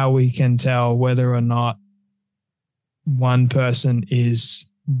how we can tell whether or not one person is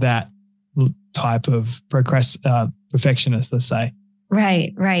that type of perfectionist, let's say.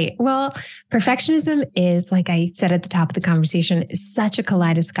 Right. Well, perfectionism is, like I said at the top of the conversation, is such a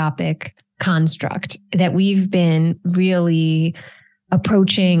kaleidoscopic construct that we've been really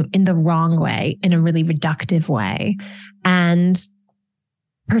approaching in the wrong way, in a really reductive way. And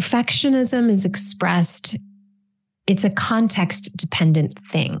perfectionism is expressed, it's a context dependent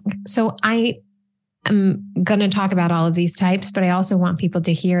thing. So I am going to talk about all of these types, but I also want people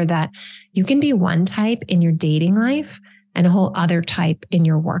to hear that you can be one type in your dating life and a whole other type in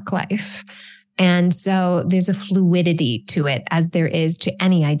your work life. And so there's a fluidity to it, as there is to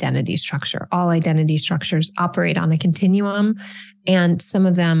any identity structure. All identity structures operate on a continuum, and some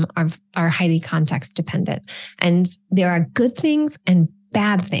of them are highly context dependent. And there are good things and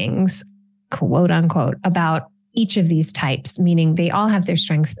bad things, quote unquote, about each of these types, meaning they all have their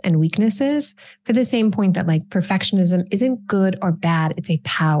strengths and weaknesses, for the same point that like perfectionism isn't good or bad, it's a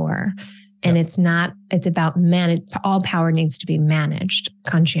power. And it's about all power needs to be managed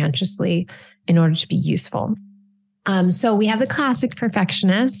conscientiously in order to be useful. So we have the classic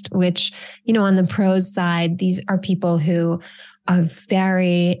perfectionist, which, on the pros side, these are people who are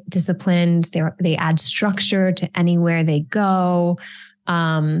very disciplined. They add structure to anywhere they go.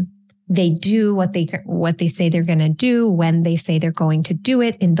 They do what they say they're going to do when they say they're going to do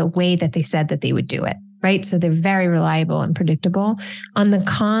it in the way that they said that they would do it. Right. So they're very reliable and predictable. On the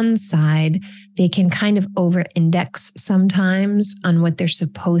con side, they can kind of over-index sometimes on what they're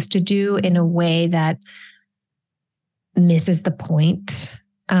supposed to do in a way that misses the point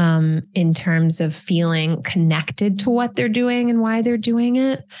in terms of feeling connected to what they're doing and why they're doing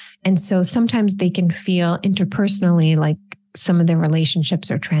it. And so sometimes they can feel interpersonally like some of their relationships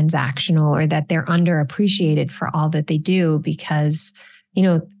are transactional, or that they're underappreciated for all that they do because,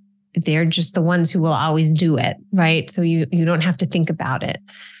 they're just the ones who will always do it, right? So you don't have to think about it.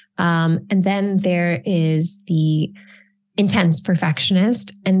 And then there is the intense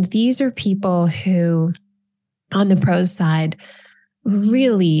perfectionist. And these are people who, on the pros side,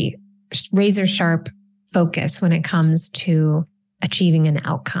 really razor sharp focus when it comes to achieving an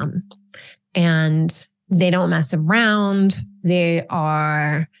outcome. And they don't mess around. They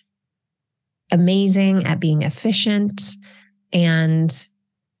are amazing at being efficient, and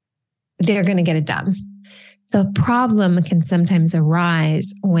they're going to get it done. The problem can sometimes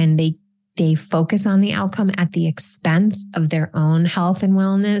arise when they focus on the outcome at the expense of their own health and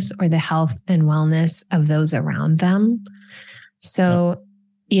wellness, or the health and wellness of those around them. So,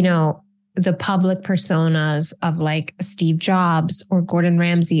 the public personas of like Steve Jobs or Gordon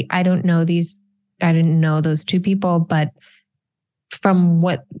Ramsay, I didn't know those two people, but from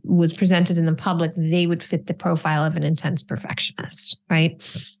what was presented in the public, they would fit the profile of an intense perfectionist, right?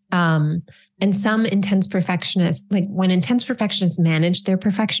 And some intense perfectionists, like when intense perfectionists manage their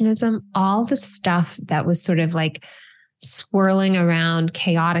perfectionism, all the stuff that was sort of like swirling around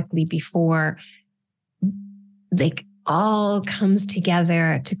chaotically before, like all comes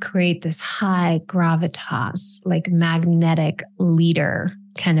together to create this high gravitas, like magnetic leader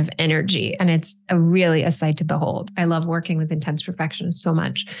kind of energy. And it's really a sight to behold. I love working with intense perfectionists so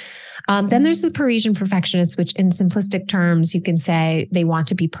much. Then there's the Parisian perfectionists, which in simplistic terms, you can say they want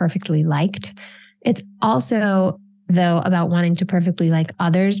to be perfectly liked. It's also, though, about wanting to perfectly like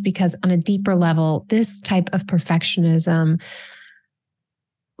others, because on a deeper level, this type of perfectionism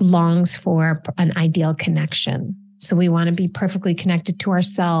longs for an ideal connection. So we want to be perfectly connected to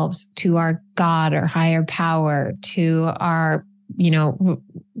ourselves, to our God or higher power, to our,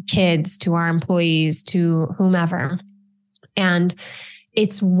 kids, to our employees, to whomever. And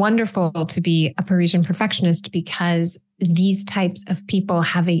it's wonderful to be a Parisian perfectionist because these types of people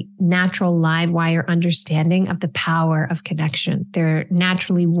have a natural live wire understanding of the power of connection. They're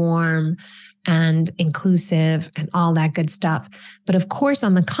naturally warm and inclusive and all that good stuff. But of course,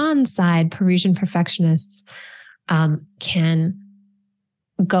 on the con side, Parisian perfectionists can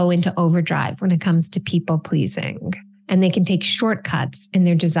go into overdrive when it comes to people pleasing. And they can take shortcuts in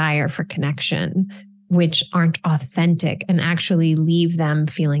their desire for connection, which aren't authentic and actually leave them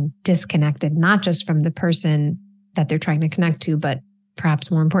feeling disconnected, not just from the person that they're trying to connect to, but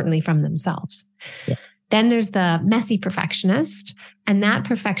perhaps more importantly from themselves. Yeah. Then there's the messy perfectionist, and that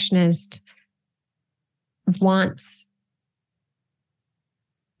perfectionist wants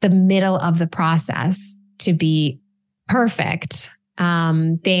the middle of the process to be perfect.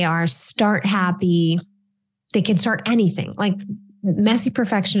 They are start happy. They can start anything. Like messy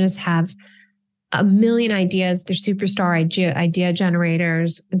perfectionists have a million ideas. They're superstar idea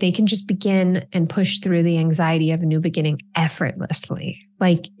generators. They can just begin and push through the anxiety of a new beginning effortlessly.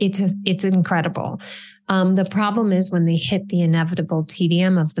 Like it's incredible. The problem is when they hit the inevitable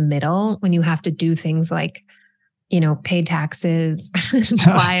tedium of the middle, when you have to do things like, pay taxes,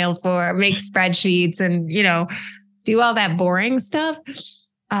 file for, make spreadsheets and, do all that boring stuff.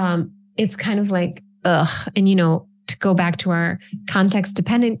 It's kind of like, ugh. And, to go back to our context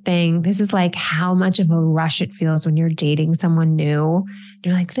dependent thing, this is like how much of a rush it feels when you're dating someone new.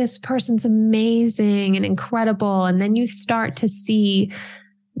 You're like, this person's amazing and incredible. And then you start to see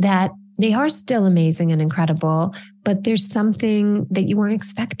that they are still amazing and incredible, but there's something that you weren't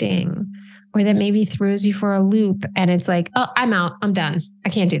expecting or that maybe throws you for a loop. And it's like, oh, I'm out. I'm done. I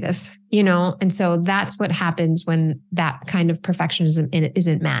can't do this, And so that's what happens when that kind of perfectionism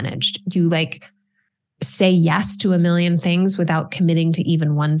isn't managed. You say yes to a million things without committing to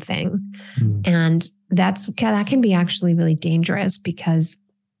even one thing. And that can be actually really dangerous because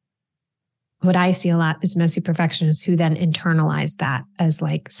what I see a lot is messy perfectionists who then internalize that as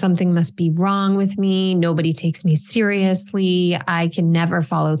like, something must be wrong with me. Nobody takes me seriously. I can never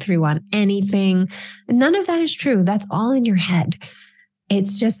follow through on anything. And none of that is true. That's all in your head.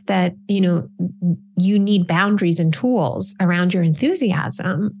 It's just that, you need boundaries and tools around your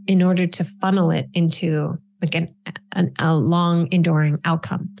enthusiasm in order to funnel it into like a long enduring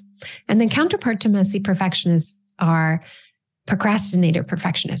outcome. And the counterpart to messy perfectionists are procrastinator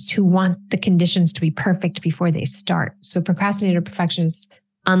perfectionists who want the conditions to be perfect before they start. So procrastinator perfectionists,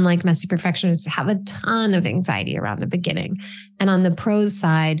 unlike messy perfectionists, have a ton of anxiety around the beginning. And on the pros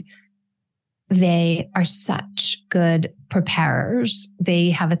side, they are such good preparers. They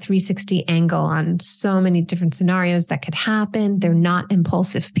have a 360 angle on so many different scenarios that could happen. They're not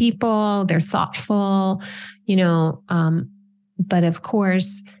impulsive people. They're thoughtful, but of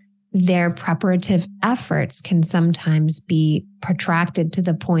course, their preparative efforts can sometimes be protracted to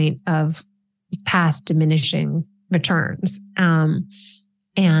the point of past diminishing returns.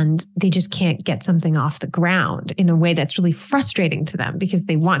 And they just can't get something off the ground in a way that's really frustrating to them because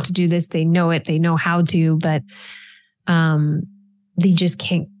they want to do this. They know it. They know how to, but they just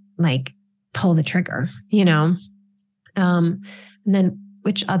can't pull the trigger, And then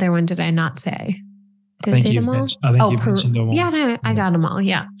which other one did I not say? Did I say them all? I think you mentioned them all. Yeah, no, I got them all.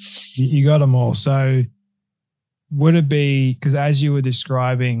 Yeah. You got them all. So would it be, because as you were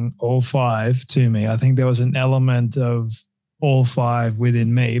describing all five to me, I think there was an element of all five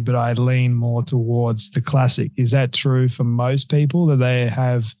within me, but I lean more towards the classic. Is that true for most people, that they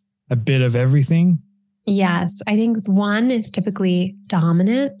have a bit of everything? Yes. I think one is typically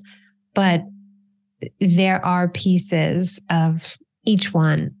dominant, but there are pieces of each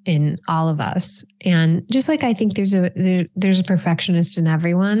one in all of us. And just like I think there's a perfectionist in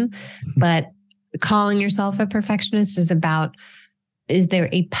everyone, but calling yourself a perfectionist is about, is there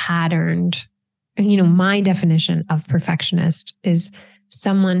a patterned, my definition of perfectionist is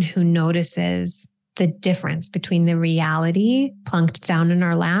someone who notices the difference between the reality plunked down in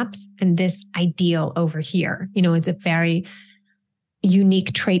our laps and this ideal over here. It's a very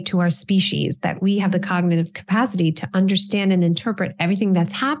unique trait to our species that we have the cognitive capacity to understand and interpret everything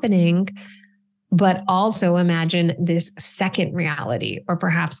that's happening, but also imagine this second reality or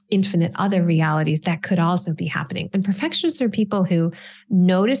perhaps infinite other realities that could also be happening. And perfectionists are people who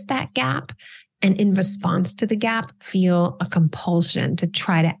notice that gap and in response to the gap, feel a compulsion to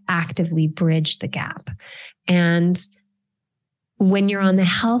try to actively bridge the gap. And when you're on the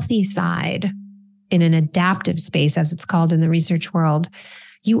healthy side, in an adaptive space, as it's called in the research world,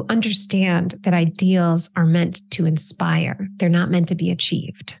 you understand that ideals are meant to inspire. They're not meant to be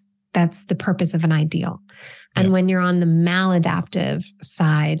achieved. That's the purpose of an ideal. And when you're on the maladaptive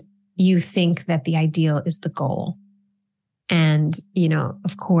side, you think that the ideal is the goal. And,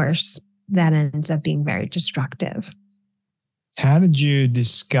 of course, that ends up being very destructive. How did you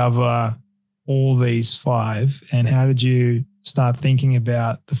discover all these 5? And how did you start thinking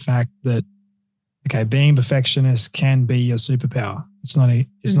about the fact that, okay, being perfectionist can be your superpower? It's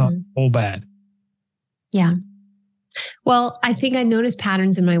not all bad. Yeah. Well, I think I noticed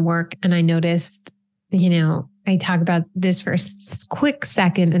patterns in my work, and I noticed, I talk about this for a quick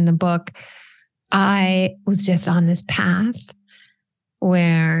second in the book. I was just on this path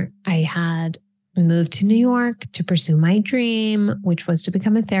where I had moved to New York to pursue my dream, which was to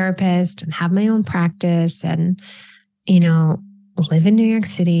become a therapist and have my own practice and, live in New York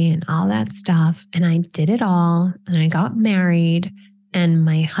City and all that stuff. And I did it all. And I got married. And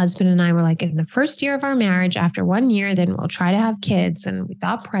my husband and I were like, in the first year of our marriage, after 1 year, then we'll try to have kids. And we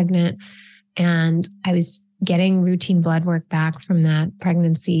got pregnant. And I was getting routine blood work back from that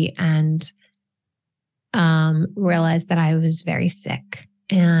pregnancy and realized that I was very sick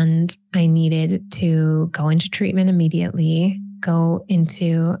and I needed to go into treatment immediately, go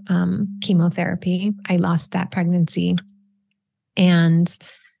into chemotherapy. I lost that pregnancy and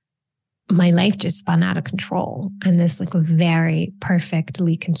my life just spun out of control. And this very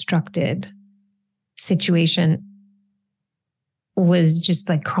perfectly constructed situation was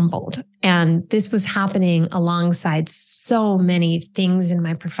just crumbled. And this was happening alongside so many things in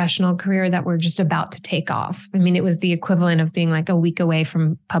my professional career that were just about to take off. I mean, it was the equivalent of being a week away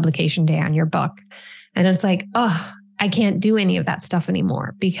from publication day on your book. And it's I can't do any of that stuff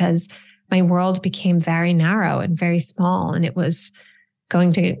anymore because my world became very narrow and very small. And it was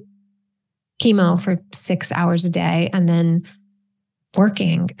going to chemo for 6 hours a day and then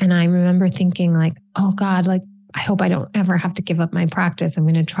working. And I remember thinking oh God, I hope I don't ever have to give up my practice. I'm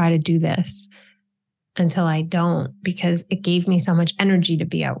going to try to do this until I don't, because it gave me so much energy to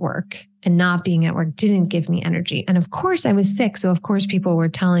be at work, and not being at work didn't give me energy. And of course I was sick. So of course people were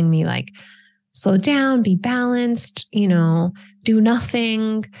telling me slow down, be balanced, do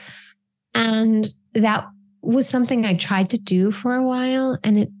nothing. And that was something I tried to do for a while.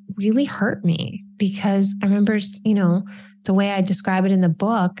 And it really hurt me because I remember, the way I describe it in the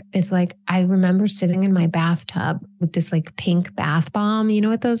book is I remember sitting in my bathtub with this pink bath bomb. You know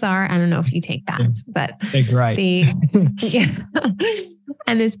what those are? I don't know if you take baths, but they're great.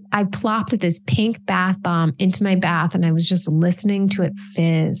 And I plopped this pink bath bomb into my bath and I was just listening to it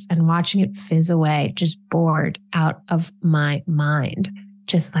fizz and watching it fizz away, just bored out of my mind.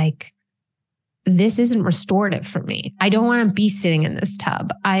 Just this isn't restorative for me. I don't want to be sitting in this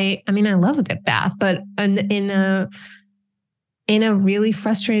tub. I mean, I love a good bath, but in a really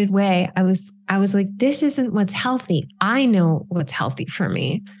frustrated way, I was this isn't what's healthy. I know what's healthy for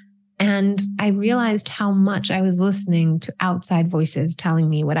me. And I realized how much I was listening to outside voices telling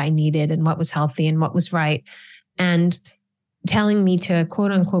me what I needed and what was healthy and what was right. And telling me to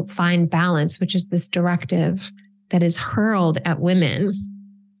quote unquote, find balance, which is this directive that is hurled at women.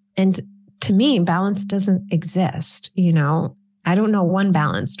 And to me, balance doesn't exist. I don't know one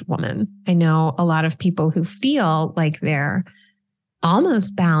balanced woman. I know a lot of people who feel like they're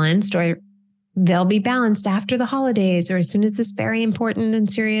almost balanced, or they'll be balanced after the holidays, or as soon as this very important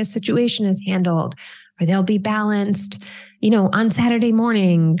and serious situation is handled, or they'll be balanced, on Saturday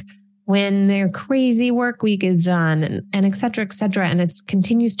morning when their crazy work week is done and et cetera, et cetera. And it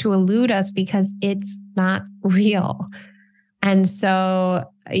continues to elude us because it's not real. And so,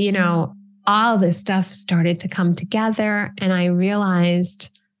 all this stuff started to come together and I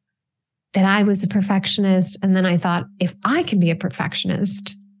realized that I was a perfectionist. And then I thought, if I can be a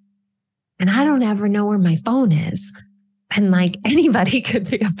perfectionist and I don't ever know where my phone is, and anybody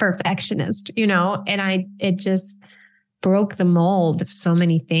could be a perfectionist, and it just broke the mold of so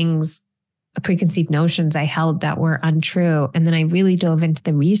many things, preconceived notions I held that were untrue. And then I really dove into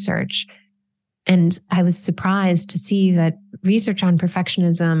the research and I was surprised to see that research on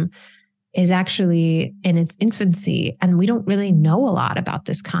perfectionism is actually in its infancy. And we don't really know a lot about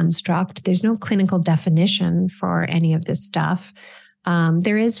this construct. There's no clinical definition for any of this stuff.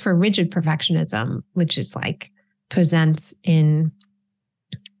 There is for rigid perfectionism, which is presents in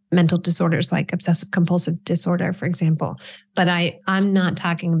mental disorders like obsessive compulsive disorder, for example. But I'm not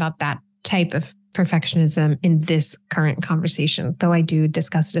talking about that type of perfectionism in this current conversation, though I do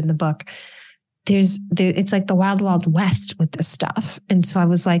discuss it in the book. It's like the wild, wild west with this stuff. And so I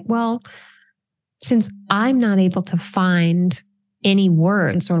was well, since I'm not able to find any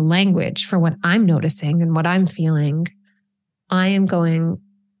words or language for what I'm noticing and what I'm feeling, I am going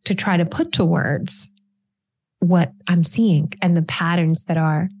to try to put to words what I'm seeing and the patterns that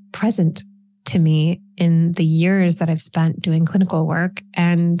are present to me in the years that I've spent doing clinical work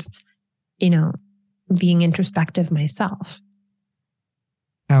and, being introspective myself.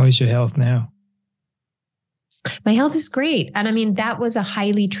 How is your health now? My health is great. And I mean, that was a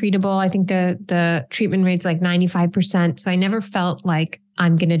highly treatable, I think the treatment rate's like 95%. So I never felt like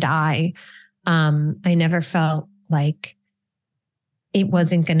I'm going to die. I never felt like it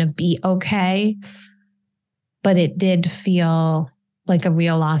wasn't going to be okay, but it did feel like a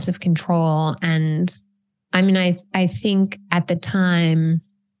real loss of control. And I mean, I think at the time,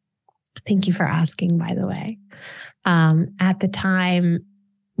 thank you for asking, by the way. At the time,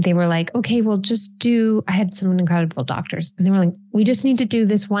 they were like, okay, we'll just I had some incredible doctors, and they were like, we just need to do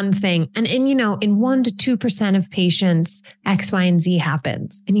this one thing. And in 1% to 2% of patients, X, Y, and Z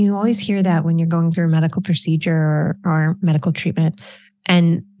happens. And you always hear that when you're going through a medical procedure or medical treatment.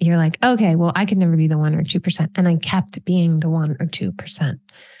 And you're like, okay, well, I could never be the 1% or 2%. And I kept being the 1% or 2%.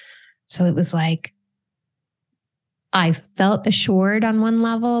 So it was like, I felt assured on one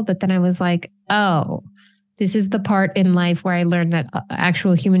level, but then I was like, oh, this is the part in life where I learned that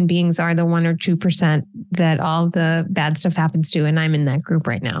actual human beings are the 1% or 2% that all the bad stuff happens to. And I'm in that group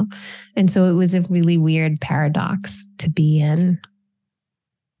right now. And so it was a really weird paradox to be in.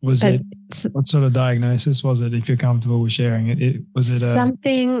 What sort of diagnosis was it, if you're comfortable with sharing it? Was it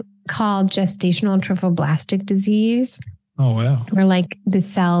something called gestational trophoblastic disease? Oh, wow. Where like the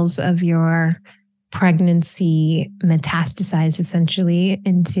cells of your pregnancy metastasize essentially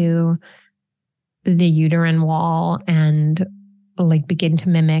into the uterine wall and like begin to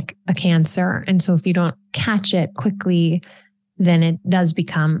mimic a cancer. And so if you don't catch it quickly, then it does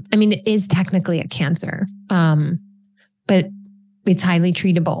become, it is technically a cancer, but it's highly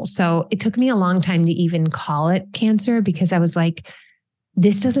treatable. So it took me a long time to even call it cancer, because I was like,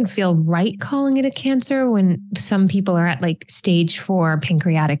 this doesn't feel right calling it a cancer when some people are at like stage 4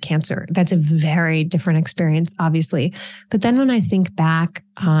 pancreatic cancer. That's a very different experience, obviously. But then when I think back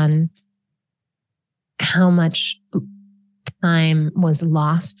on how much time was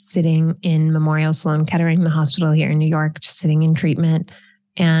lost sitting in Memorial Sloan Kettering, the hospital here in New York, just sitting in treatment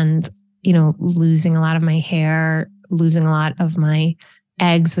and, losing a lot of my hair, losing a lot of my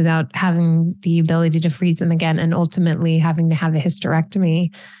eggs without having the ability to freeze them again, and ultimately having to have a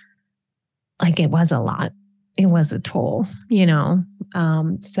hysterectomy. Like, it was a lot. It was a toll,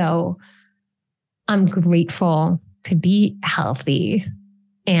 So I'm grateful to be healthy.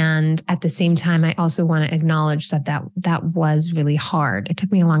 And at the same time, I also want to acknowledge that was really hard. It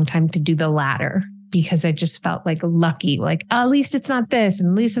took me a long time to do the latter, because I just felt like lucky, like, oh, at least it's not this and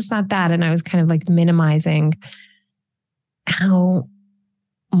at least it's not that. And I was kind of like minimizing how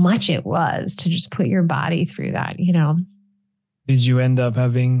much it was to just put your body through that, Did you end up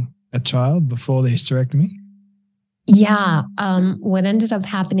having a child before the hysterectomy? Yeah. What ended up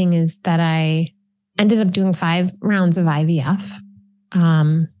happening is that I ended up doing 5 rounds of IVF.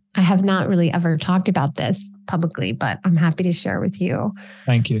 I have not really ever talked about this publicly, but I'm happy to share with you.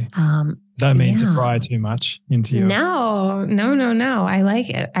 Thank you. Don't mean to pry too much into you. No. I like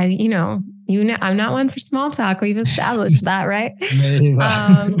it. I'm not one for small talk. We've established that, right?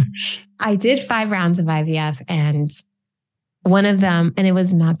 I did 5 rounds of IVF, and one of them, and it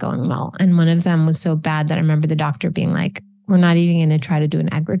was not going well. And one of them was so bad that I remember the doctor being like, we're not even going to try to do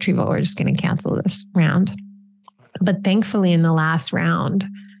an egg retrieval. We're just going to cancel this round. But thankfully in the last round,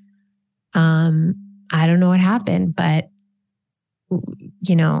 I don't know what happened, but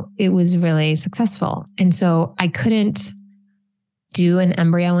it was really successful. And so I couldn't do an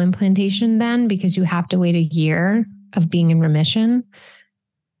embryo implantation then, because you have to wait a year of being in remission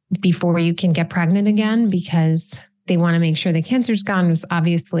before you can get pregnant again, because they want to make sure the cancer's gone. Because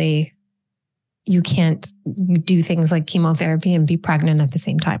obviously you can't do things like chemotherapy and be pregnant at the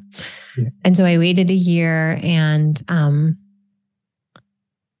same time. Yeah. And so I waited a year and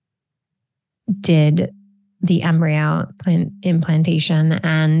did the embryo implantation,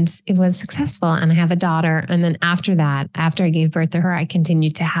 and it was successful. And I have a daughter. And then after that, after I gave birth to her, I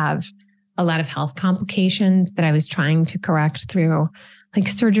continued to have a lot of health complications that I was trying to correct through like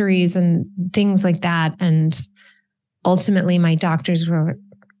surgeries and things like that. And ultimately my doctors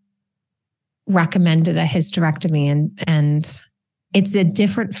recommended a hysterectomy, and it's a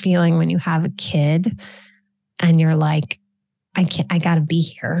different feeling when you have a kid and you're like, I gotta be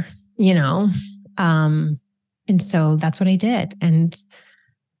here, and so that's what I did. And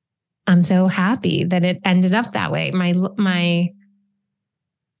I'm so happy that it ended up that way.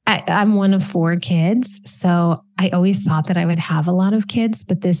 I'm one of 4 kids. So I always thought that I would have a lot of kids,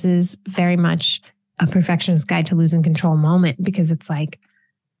 but this is very much a perfectionist guide to losing control moment, because it's like,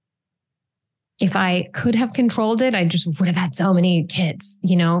 if I could have controlled it, I just would have had so many kids,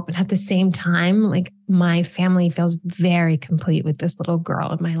 but at the same time, like my family feels very complete with this little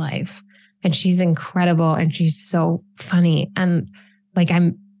girl in my life. And she's incredible. And she's so funny. And like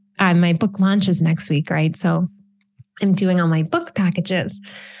my book launches next week, right? So I'm doing all my book packages,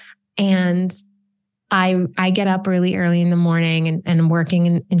 and I get up really early in the morning and I'm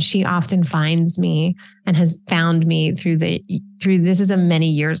working, and she often finds me and has found me through this is a many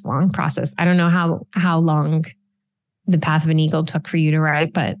years long process. I don't know how long The Path of an Eagle took for you to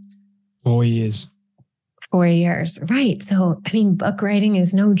write, but 4 years. 4 years. Right. So, I mean, book writing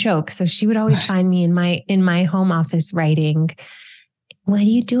is no joke. So she would always find me in my home office writing. What are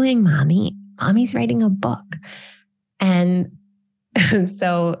you doing, mommy? Mommy's writing a book. And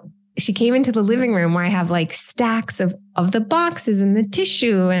so she came into the living room where I have like stacks of the boxes and the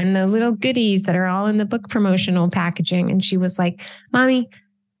tissue and the little goodies that are all in the book promotional packaging. And she was like, Mommy,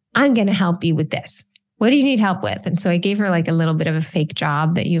 I'm going to help you with this. What do you need help with? And so I gave her like a little bit of a fake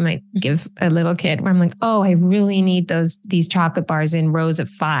job that you might give a little kid, where I'm like, oh, I really need these chocolate bars in rows of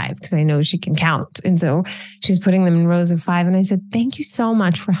 5 because I know she can count. And so she's putting them in rows of 5. And I said, thank you so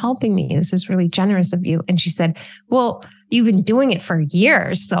much for helping me. This is really generous of you. And she said, well, you've been doing it for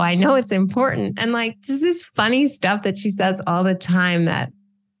years, so I know it's important. And like, just this funny stuff that she says all the time that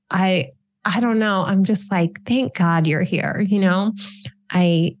I don't know. I'm just like, thank God you're here.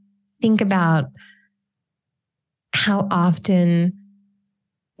 I think about how often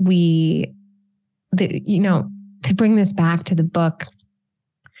to bring this back to the book,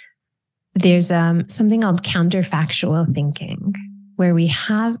 there's something called counterfactual thinking, where we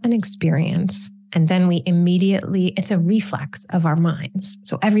have an experience and then we immediately, it's a reflex of our minds.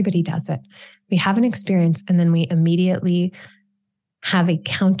 So everybody does it. We have an experience and then we immediately have a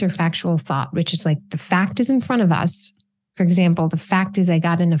counterfactual thought, which is like the fact is in front of us. For example, the fact is I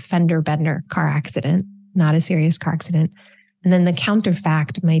got in a fender bender car accident, not a serious car accident. And then the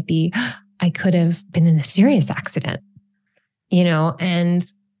counterfact might be, I could have been in a serious accident, and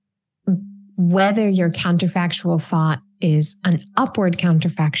whether your counterfactual thought is an upward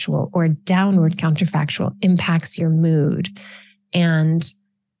counterfactual or a downward counterfactual impacts your mood. And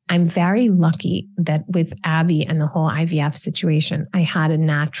I'm very lucky that with Abby and the whole IVF situation, I had a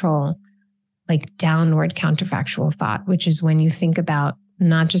natural, like downward counterfactual thought, which is when you think about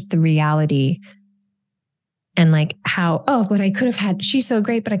not just the reality and like how, oh, but I could have had, she's so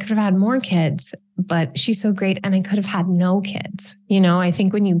great, but I could have had more kids, but she's so great and I could have had no kids. I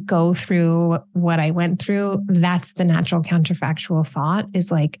think when you go through what I went through, that's the natural counterfactual thought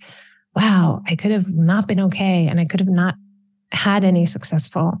is like, wow, I could have not been okay. And I could have not had any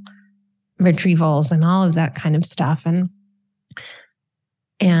successful retrievals and all of that kind of stuff.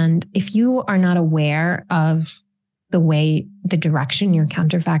 And if you are not aware of the direction your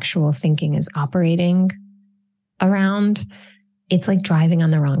counterfactual thinking is operating around, it's like driving on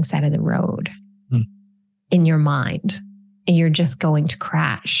the wrong side of the road in your mind, and you're just going to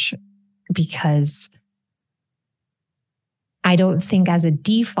crash, because I don't think as a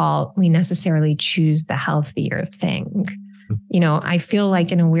default, we necessarily choose the healthier thing. I feel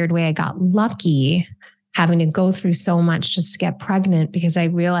like in a weird way, I got lucky having to go through so much just to get pregnant, because I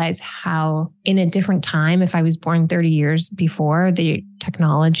realized how in a different time, if I was born 30 years before the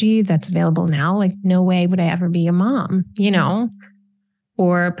technology that's available now, like no way would I ever be a mom,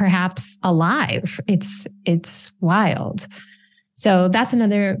 or perhaps alive. It's wild. So that's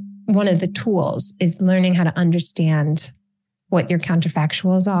another one of the tools, is learning how to understand what your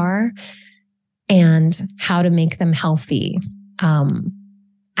counterfactuals are and how to make them healthy.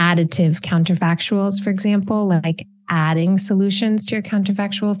 Additive counterfactuals, for example, like adding solutions to your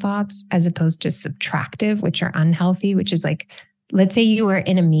counterfactual thoughts as opposed to subtractive, which are unhealthy, which is like, let's say you were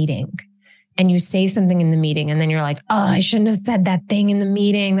in a meeting and you say something in the meeting and then you're like, oh, I shouldn't have said that thing in the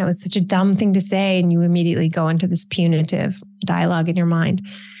meeting. That was such a dumb thing to say. And you immediately go into this punitive dialogue in your mind.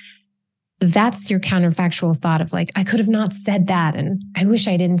 That's your counterfactual thought of like, I could have not said that. And I wish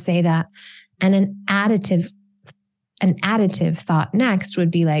I didn't say that. And an additive thought next would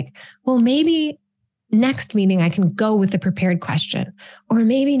be like, well, maybe next meeting I can go with the prepared question, or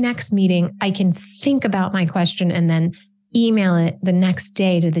maybe next meeting I can think about my question and then email it the next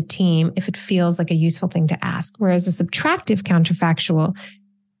day to the team if it feels like a useful thing to ask. Whereas a subtractive counterfactual,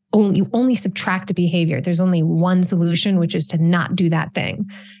 you only subtract a behavior. There's only one solution, which is to not do that thing.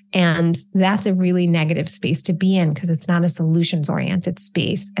 And that's a really negative space to be in, because it's not a solutions-oriented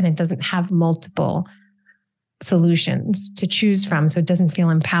space and it doesn't have multiple solutions to choose from. So it doesn't feel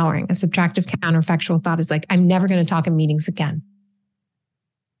empowering. A subtractive counterfactual thought is like, I'm never going to talk in meetings again.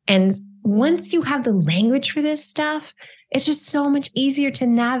 And once you have the language for this stuff, it's just so much easier to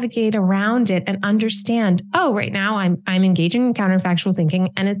navigate around it and understand, oh, right now I'm engaging in counterfactual thinking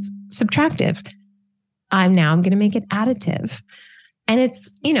and it's subtractive. I'm going to make it additive. And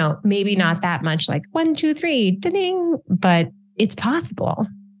it's, maybe not that much like 1, 2, 3, ding, but it's possible.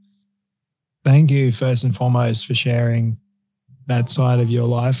 Thank you, first and foremost, for sharing that side of your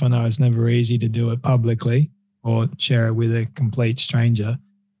life. I know it's never easy to do it publicly or share it with a complete stranger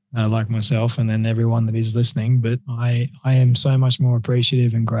like myself and then everyone that is listening. But I am so much more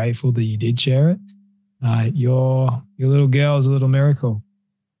appreciative and grateful that you did share it. Your little girl is a little miracle.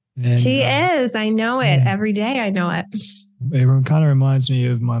 And, she is. I know it. Yeah. Every day I know it. It kind of reminds me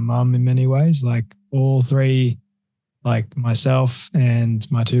of my mum in many ways. Like all three, like myself and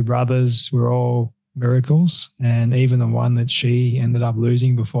my 2 brothers were all miracles. And even the one that she ended up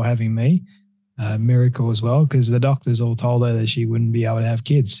losing before having me, miracle as well, because the doctors all told her that she wouldn't be able to have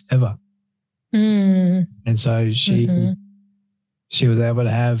kids ever. And so she was able to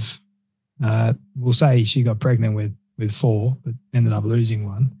have, we'll say she got pregnant with 4, but ended up losing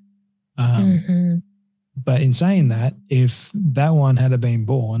 1. But in saying that, if that one had been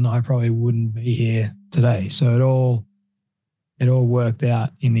born, I probably wouldn't be here today. So it all worked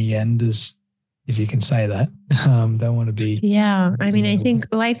out in the end, as if you can say that. Don't want to be. Yeah. I mean, I think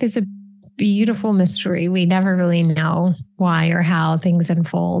life is a beautiful mystery. We never really know why or how things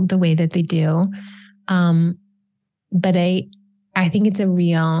unfold the way that they do. But I think it's a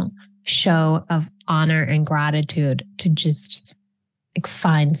real show of honor and gratitude to just like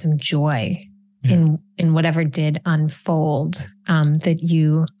find some joy in whatever did unfold that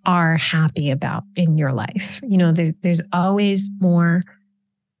you are happy about in your life. There's always more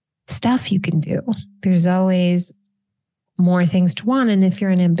stuff you can do. There's always more things to want. And if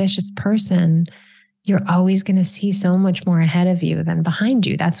you're an ambitious person, you're always going to see so much more ahead of you than behind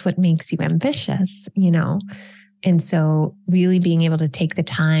you. That's what makes you ambitious, And so really being able to take the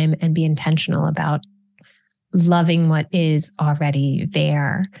time and be intentional about loving what is already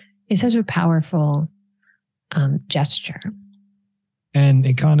there is such a powerful gesture. And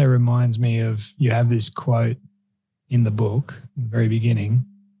it kind of reminds me of, you have this quote in the book, in the very beginning,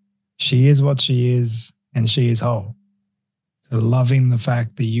 she is what she is and she is whole. So loving the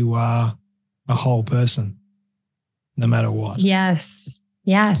fact that you are a whole person, no matter what. Yes.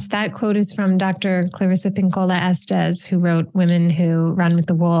 That quote is from Dr. Clarissa Pinkola Estes, who wrote Women Who Run with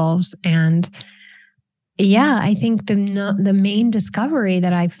the Wolves. And yeah, I think the main discovery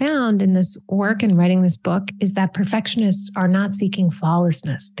that I found in this work and writing this book is that perfectionists are not seeking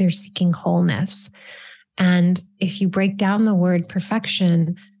flawlessness. They're seeking wholeness. And if you break down the word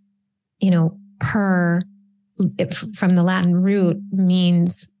perfection, from the Latin root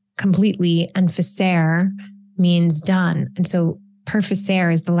means completely, and facere means done. And so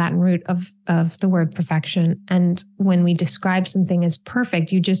perficere is the Latin root of the word perfection. And when we describe something as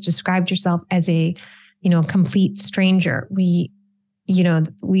perfect, you just described yourself as a complete stranger. We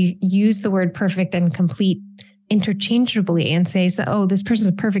use the word perfect and complete interchangeably and say, so, this person's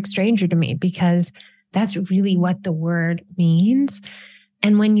a perfect stranger to me, because that's really what the word means.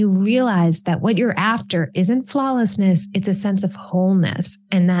 And when you realize that what you're after isn't flawlessness, it's a sense of wholeness,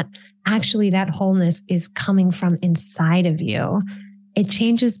 and that actually that wholeness is coming from inside of you, it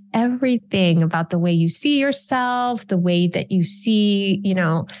changes everything about the way you see yourself, the way that you see,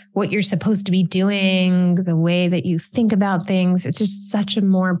 what you're supposed to be doing, the way that you think about things. It's just such a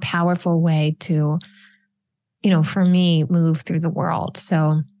more powerful way to, for me, move through the world.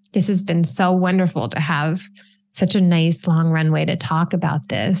 So this has been so wonderful to have such a nice long runway to talk about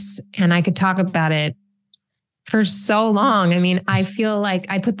this. And I could talk about it for so long. I mean, I feel like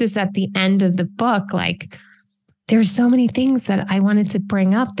I put this at the end of the book, like, there's so many things that I wanted to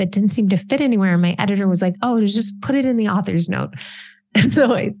bring up that didn't seem to fit anywhere. And my editor was like, just put it in the author's note. And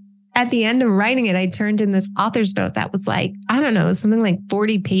so at the end of writing it, I turned in this author's note that was like, I don't know, something like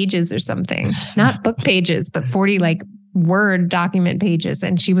 40 pages or something, not book pages, but 40 like Word document pages.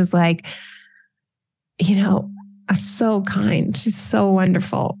 And she was like, so kind. She's so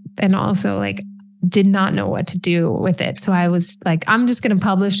wonderful. And also like did not know what to do with it. So I was like, I'm just going to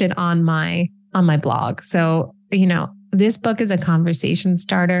publish it on my blog. So this book is a conversation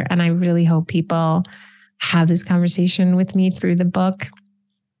starter, and I really hope people have this conversation with me through the book.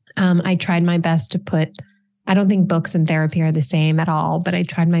 I tried my best to put, I don't think books and therapy are the same at all, but I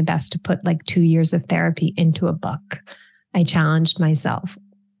tried my best to put like 2 years of therapy into a book. I challenged myself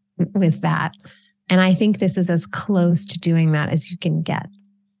with that. And I think this is as close to doing that as you can get.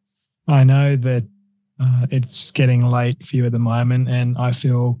 I know that it's getting late for you at the moment, and I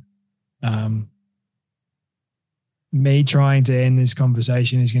feel me trying to end this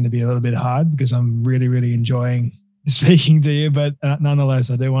conversation is going to be a little bit hard, because I'm really, really enjoying speaking to you, but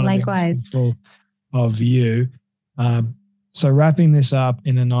nonetheless, I do want to be Likewise. respectful of you. So wrapping this up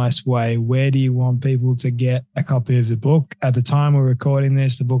in a nice way, where do you want people to get a copy of the book? At the time we're recording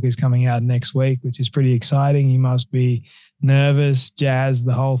this, the book is coming out next week, which is pretty exciting. You must be nervous, jazzed,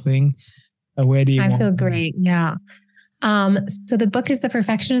 the whole thing. Where do you want? I feel great. Yeah. So the book is The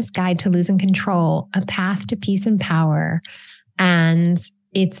Perfectionist Guide to Losing Control, A Path to Peace and Power. And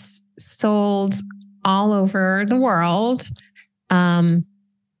it's sold all over the world.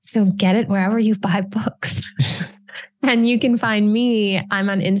 So get it wherever you buy books. And you can find me. I'm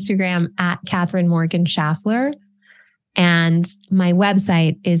on Instagram at Katherine Morgan Schafler. And my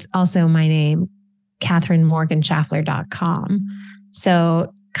website is also my name, KatherineMorganSchafler.com.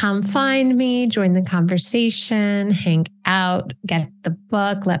 So come find me, join the conversation, hang out, get the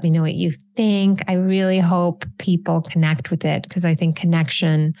book, let me know what you think. I really hope people connect with it because I think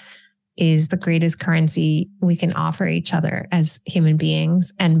connection is the greatest currency we can offer each other as human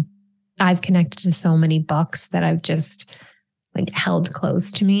beings. And I've connected to so many books that I've just held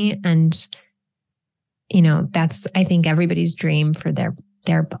close to me. And, that's, I think, everybody's dream for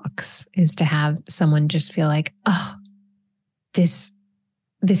their books is to have someone just feel like, oh, this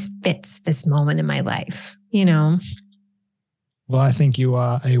fits this moment in my life, Well, I think you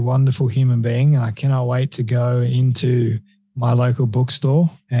are a wonderful human being, and I cannot wait to go into my local bookstore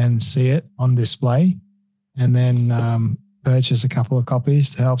and see it on display, and then purchase a couple of copies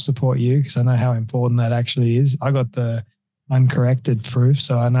to help support you, because I know how important that actually is. I got the uncorrected proof,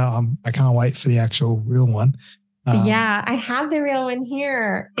 so I know I can't wait for the actual real one. Yeah, I have the real one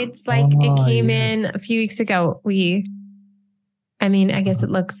here. It's it came in a few weeks ago. I guess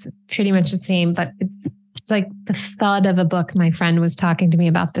it looks pretty much the same, but it's like the thud of a book. My friend was talking to me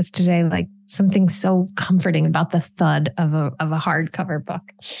about this today, like something so comforting about the thud of a hardcover book.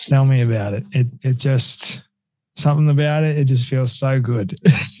 Tell me about it. It just, something about it, it just feels so good.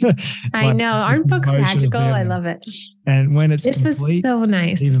 I know. Aren't books magical? Feeling. I love it. And when it's this complete, was so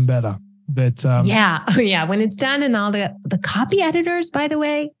nice. Even better. But yeah. Oh, yeah. When it's done and all the copy editors, by the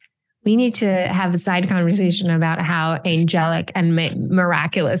way, we need to have a side conversation about how angelic and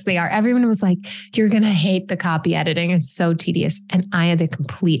miraculous they are. Everyone was like, you're going to hate the copy editing. It's so tedious. And I had the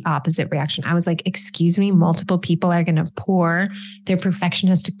complete opposite reaction. I was like, excuse me, multiple people are going to pour their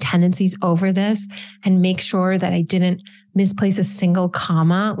perfectionistic tendencies over this and make sure that I didn't misplace a single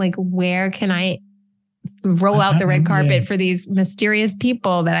comma. Like, where can I roll out the red carpet for these mysterious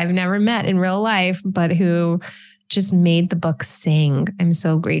people that I've never met in real life, but who just made the book sing. I'm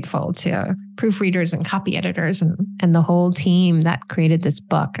so grateful to proofreaders and copy editors and the whole team that created this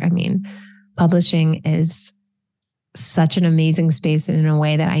book. I mean, publishing is such an amazing space in a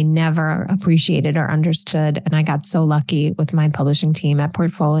way that I never appreciated or understood. And I got so lucky with my publishing team at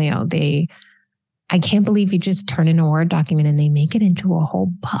Portfolio. I can't believe you just turn in a Word document and they make it into a whole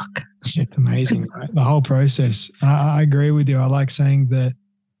book. It's amazing, right? The whole process. And I agree with you. I like saying that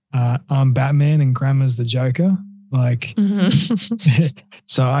I'm Batman and grammar's the Joker.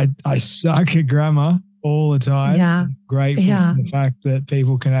 So I suck at grammar all the time. Yeah. Grateful for the fact that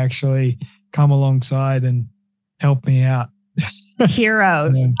people can actually come alongside and help me out.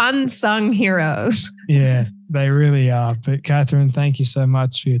 Heroes, unsung heroes. Yeah, they really are. But Katherine, thank you so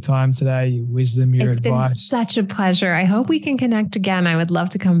much for your time today, your wisdom, your advice. It's been such a pleasure. I hope we can connect again. I would love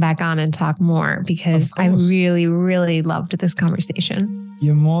to come back on and talk more because I really, really loved this conversation.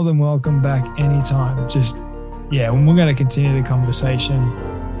 You're more than welcome back anytime. And we're going to continue the conversation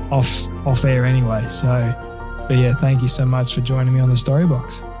off air anyway. But yeah, thank you so much for joining me on the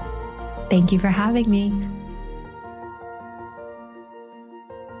Storybox. Thank you for having me.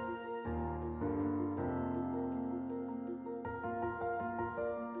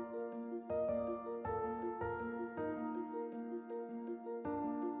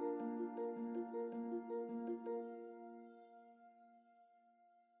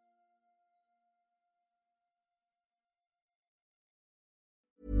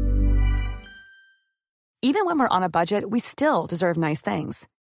 Even when we're on a budget, we still deserve nice things.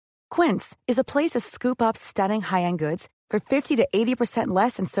 Quince is a place to scoop up stunning high-end goods for 50 to 80%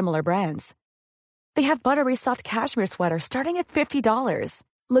 less than similar brands. They have buttery soft cashmere sweaters starting at $50,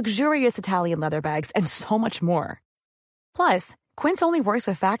 luxurious Italian leather bags, and so much more. Plus, Quince only works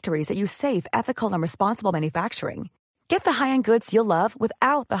with factories that use safe, ethical, and responsible manufacturing. Get the high-end goods you'll love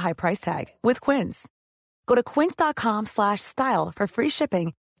without the high price tag with Quince. Go to quince.com/style for free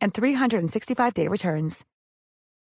shipping and 365-day returns.